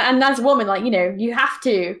 You know, and as a woman, like, you know, you have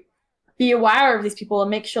to be aware of these people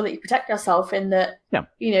and make sure that you protect yourself and that,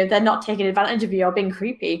 you know, they're not taking advantage of you or being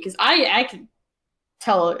creepy. Because I can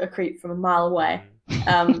tell a creep from a mile away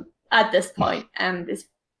at this point, and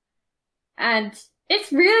it's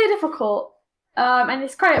really difficult, and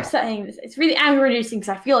it's quite upsetting. It's really anger-reducing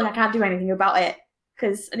because I feel like I can't do anything about it.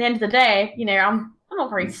 Because at the end of the day, you know, I'm not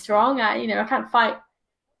very strong. You know, I can't fight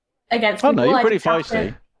against people. Oh no, you're pretty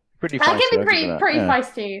feisty. Pretty feisty. I can be pretty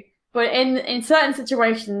feisty, but in certain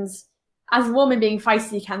situations, as a woman, being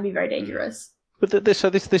feisty can be very dangerous. But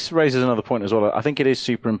this raises another point as well. I think it is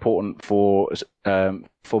super important for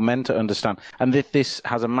men to understand, and this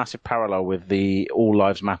has a massive parallel with the All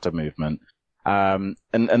Lives Matter movement. And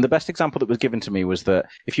the best example that was given to me was that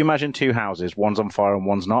if you imagine two houses, one's on fire and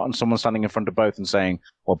one's not, and someone's standing in front of both and saying,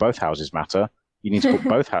 well, both houses matter. You need to put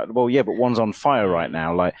both houses. Well, yeah, but one's on fire right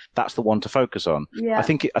now. Like, that's the one to focus on. Yeah. I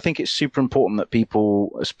think it's super important that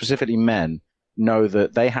people, specifically men, know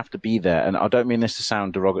that they have to be there. And I don't mean this to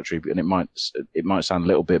sound derogatory, and it might sound a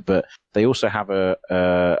little bit, but they also have a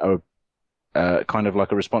kind of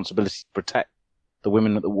like a responsibility to protect the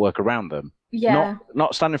women that work around them. Yeah.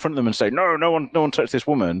 Not stand in front of them and say, no one touch this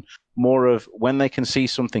woman. More of when they can see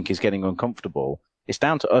something is getting uncomfortable, it's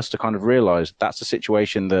down to us to kind of realize that's a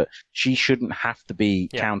situation that she shouldn't have to be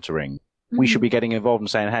countering. Mm-hmm. We should be getting involved and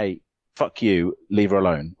saying, hey, fuck you, leave her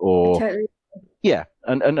alone. Or totally. Yeah,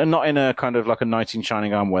 and not in a kind of like a knight in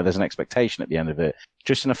shining armor where there's an expectation at the end of it.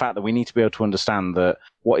 Just in the fact that we need to be able to understand that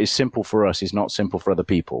what is simple for us is not simple for other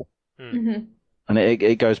people. Mm-hmm. And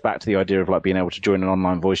it goes back to the idea of like being able to join an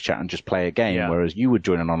online voice chat and just play a game, whereas you would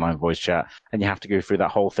join an online voice chat and you have to go through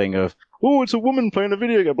that whole thing of, oh, it's a woman playing a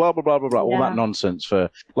video game, blah, blah, blah, blah, blah, all that nonsense for,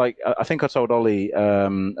 like, I think I told Ollie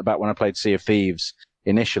about when I played Sea of Thieves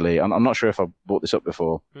initially. I'm not sure if I brought this up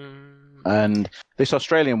before. And this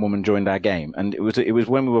Australian woman joined our game, and it was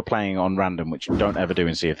when we were playing on random, which you don't ever do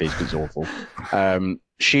in Sea of Thieves because it's awful.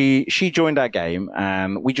 She joined our game,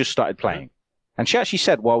 and we just started playing. And she actually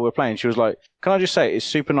said while we were playing, she was like, can I just say, it's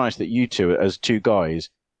super nice that you two, as two guys,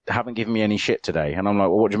 haven't given me any shit today. And I'm like,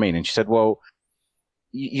 well, what do you mean? And she said, well,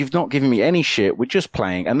 you've not given me any shit. We're just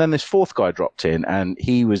playing. And then this fourth guy dropped in, and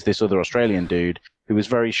he was this other Australian dude who was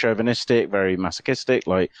very chauvinistic, very masochistic,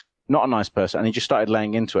 like not a nice person. And he just started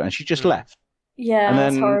laying into it, and she just left. Yeah, and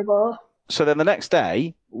that's horrible. So then the next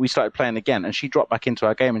day, we started playing again, and she dropped back into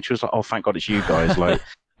our game, and she was like, oh, thank God it's you guys. Like,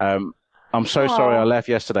 I'm so sorry I left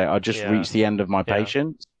yesterday. I just reached the end of my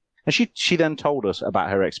patience. And she then told us about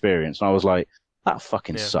her experience. And I was like, that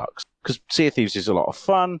fucking sucks. Because Sea of Thieves is a lot of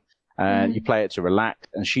fun. And you play it to relax.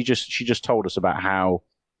 And she just told us about how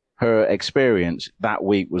her experience that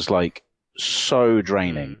week was like so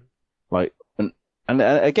draining. Like, and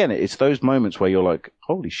again, it's those moments where you're like,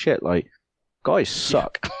 holy shit, like, guys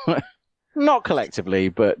suck. Not collectively,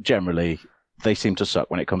 but generally. They seem to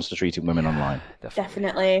suck when it comes to treating women online.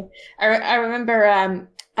 Definitely. I remember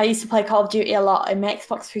I used to play Call of Duty a lot in my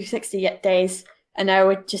Xbox 360 days, and I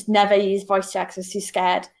would just never use voice chat because I was too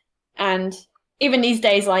scared. And even these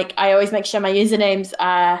days, like, I always make sure my usernames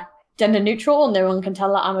are gender neutral, no one can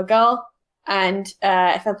tell that I'm a girl. And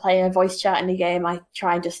if I play a voice chat in the game, I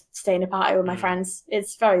try and just stay in a party with my friends.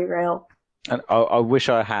 It's very real. And I wish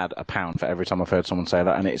I had a pound for every time I've heard someone say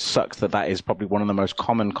that. And it sucks that is probably one of the most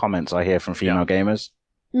common comments I hear from female gamers,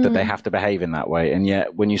 that they have to behave in that way. And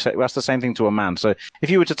yet, when you say, well, that's the same thing to a man. So if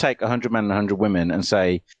you were to take 100 men and 100 women and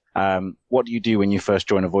say, what do you do when you first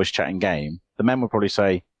join a voice chatting game? The men would probably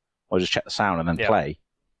say, well, just check the sound and then play.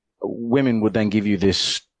 Women would then give you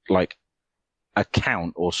this, like,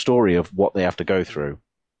 account or story of what they have to go through.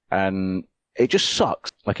 And it just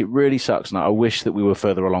sucks. Like, it really sucks. And I wish that we were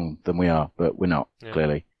further along than we are, but we're not,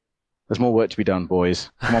 clearly. There's more work to be done, boys.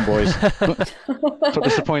 Come on, boys. Stop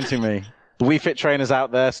disappointing me. The We Fit trainers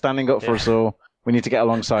out there standing up for us all. We need to get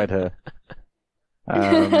alongside her.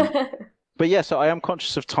 But yeah, so I am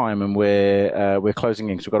conscious of time, and we're closing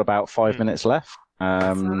in because we've got about 5 minutes left.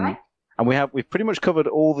 That's all right. And we've pretty much covered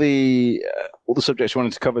all the subjects we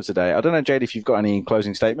wanted to cover today. I don't know, Jade, if you've got any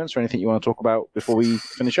closing statements or anything you want to talk about before we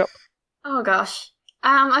finish up. Oh gosh.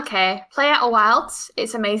 Okay. Play Outer Wilds.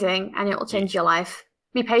 It's amazing, and it will change your life.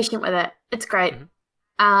 Be patient with it. It's great.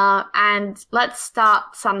 And let's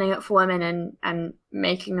start standing up for women and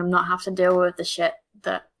making them not have to deal with the shit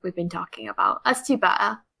that we've been talking about. Let's do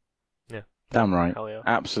better. Yeah. Damn right. Hell yeah.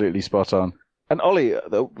 Absolutely spot on. And Ollie,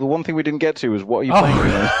 the one thing we didn't get to was what are you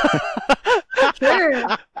playing? True.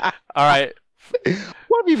 All right.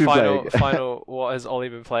 What have you been playing? Final. What has Ollie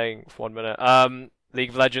been playing for 1 minute?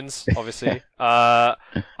 League of Legends, obviously. I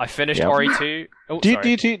finished Ori 2. Oh, do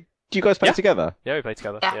sorry. you guys play together? Yeah, we play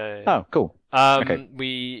together. Yeah. Yeah. Oh, cool.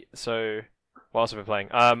 Okay. So what else have we been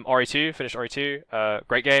playing? Ori 2, finished Ori 2.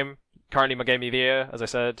 Great game. Currently my game of the year, as I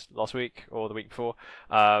said last week or the week before.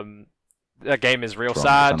 That game is real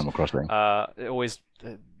sad. Animal Crossing. It always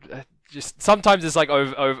just sometimes it's like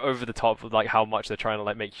over the top of like how much they're trying to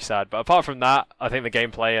like make you sad. But apart from that, I think the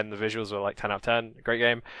gameplay and the visuals were like 10 out of 10. Great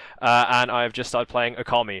game. And I've just started playing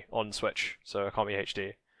Okami on Switch, so Okami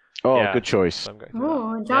HD. Oh, Yeah. good choice. So I'm going through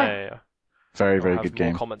Oh, that. enjoy. Yeah. Very, I'll very have good more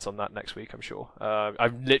game. comments on that next week, I'm sure.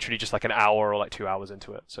 I'm literally just like an hour or like 2 hours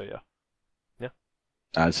into it, so yeah.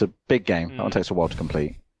 It's a big game. That one takes a while to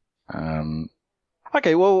complete.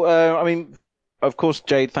 Okay, well, I mean, of course,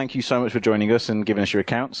 Jade, thank you so much for joining us and giving us your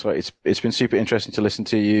account. So it's been super interesting to listen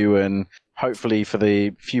to you, and hopefully for the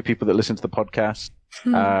few people that listen to the podcast,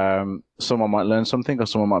 someone might learn something or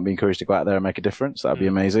someone might be encouraged to go out there and make a difference. That'd be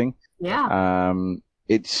amazing. Yeah.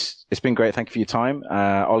 It's been great. Thank you for your time.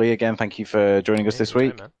 Ollie, again, thank you for joining us this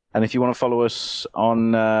week. And if you want to follow us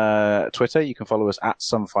on Twitter, you can follow us at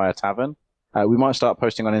Sunfire Tavern. We might start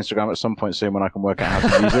posting on Instagram at some point soon when I can work out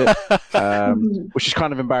how to use it, which is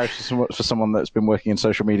kind of embarrassing for someone that's been working in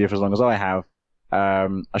social media for as long as I have.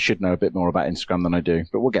 I should know a bit more about Instagram than I do,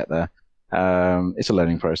 but we'll get there. It's a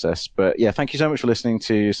learning process. But yeah, thank you so much for listening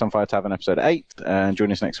to Sunfire Tavern episode 8, and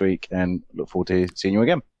join us next week, and look forward to seeing you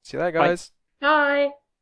again. See you there, guys. Bye.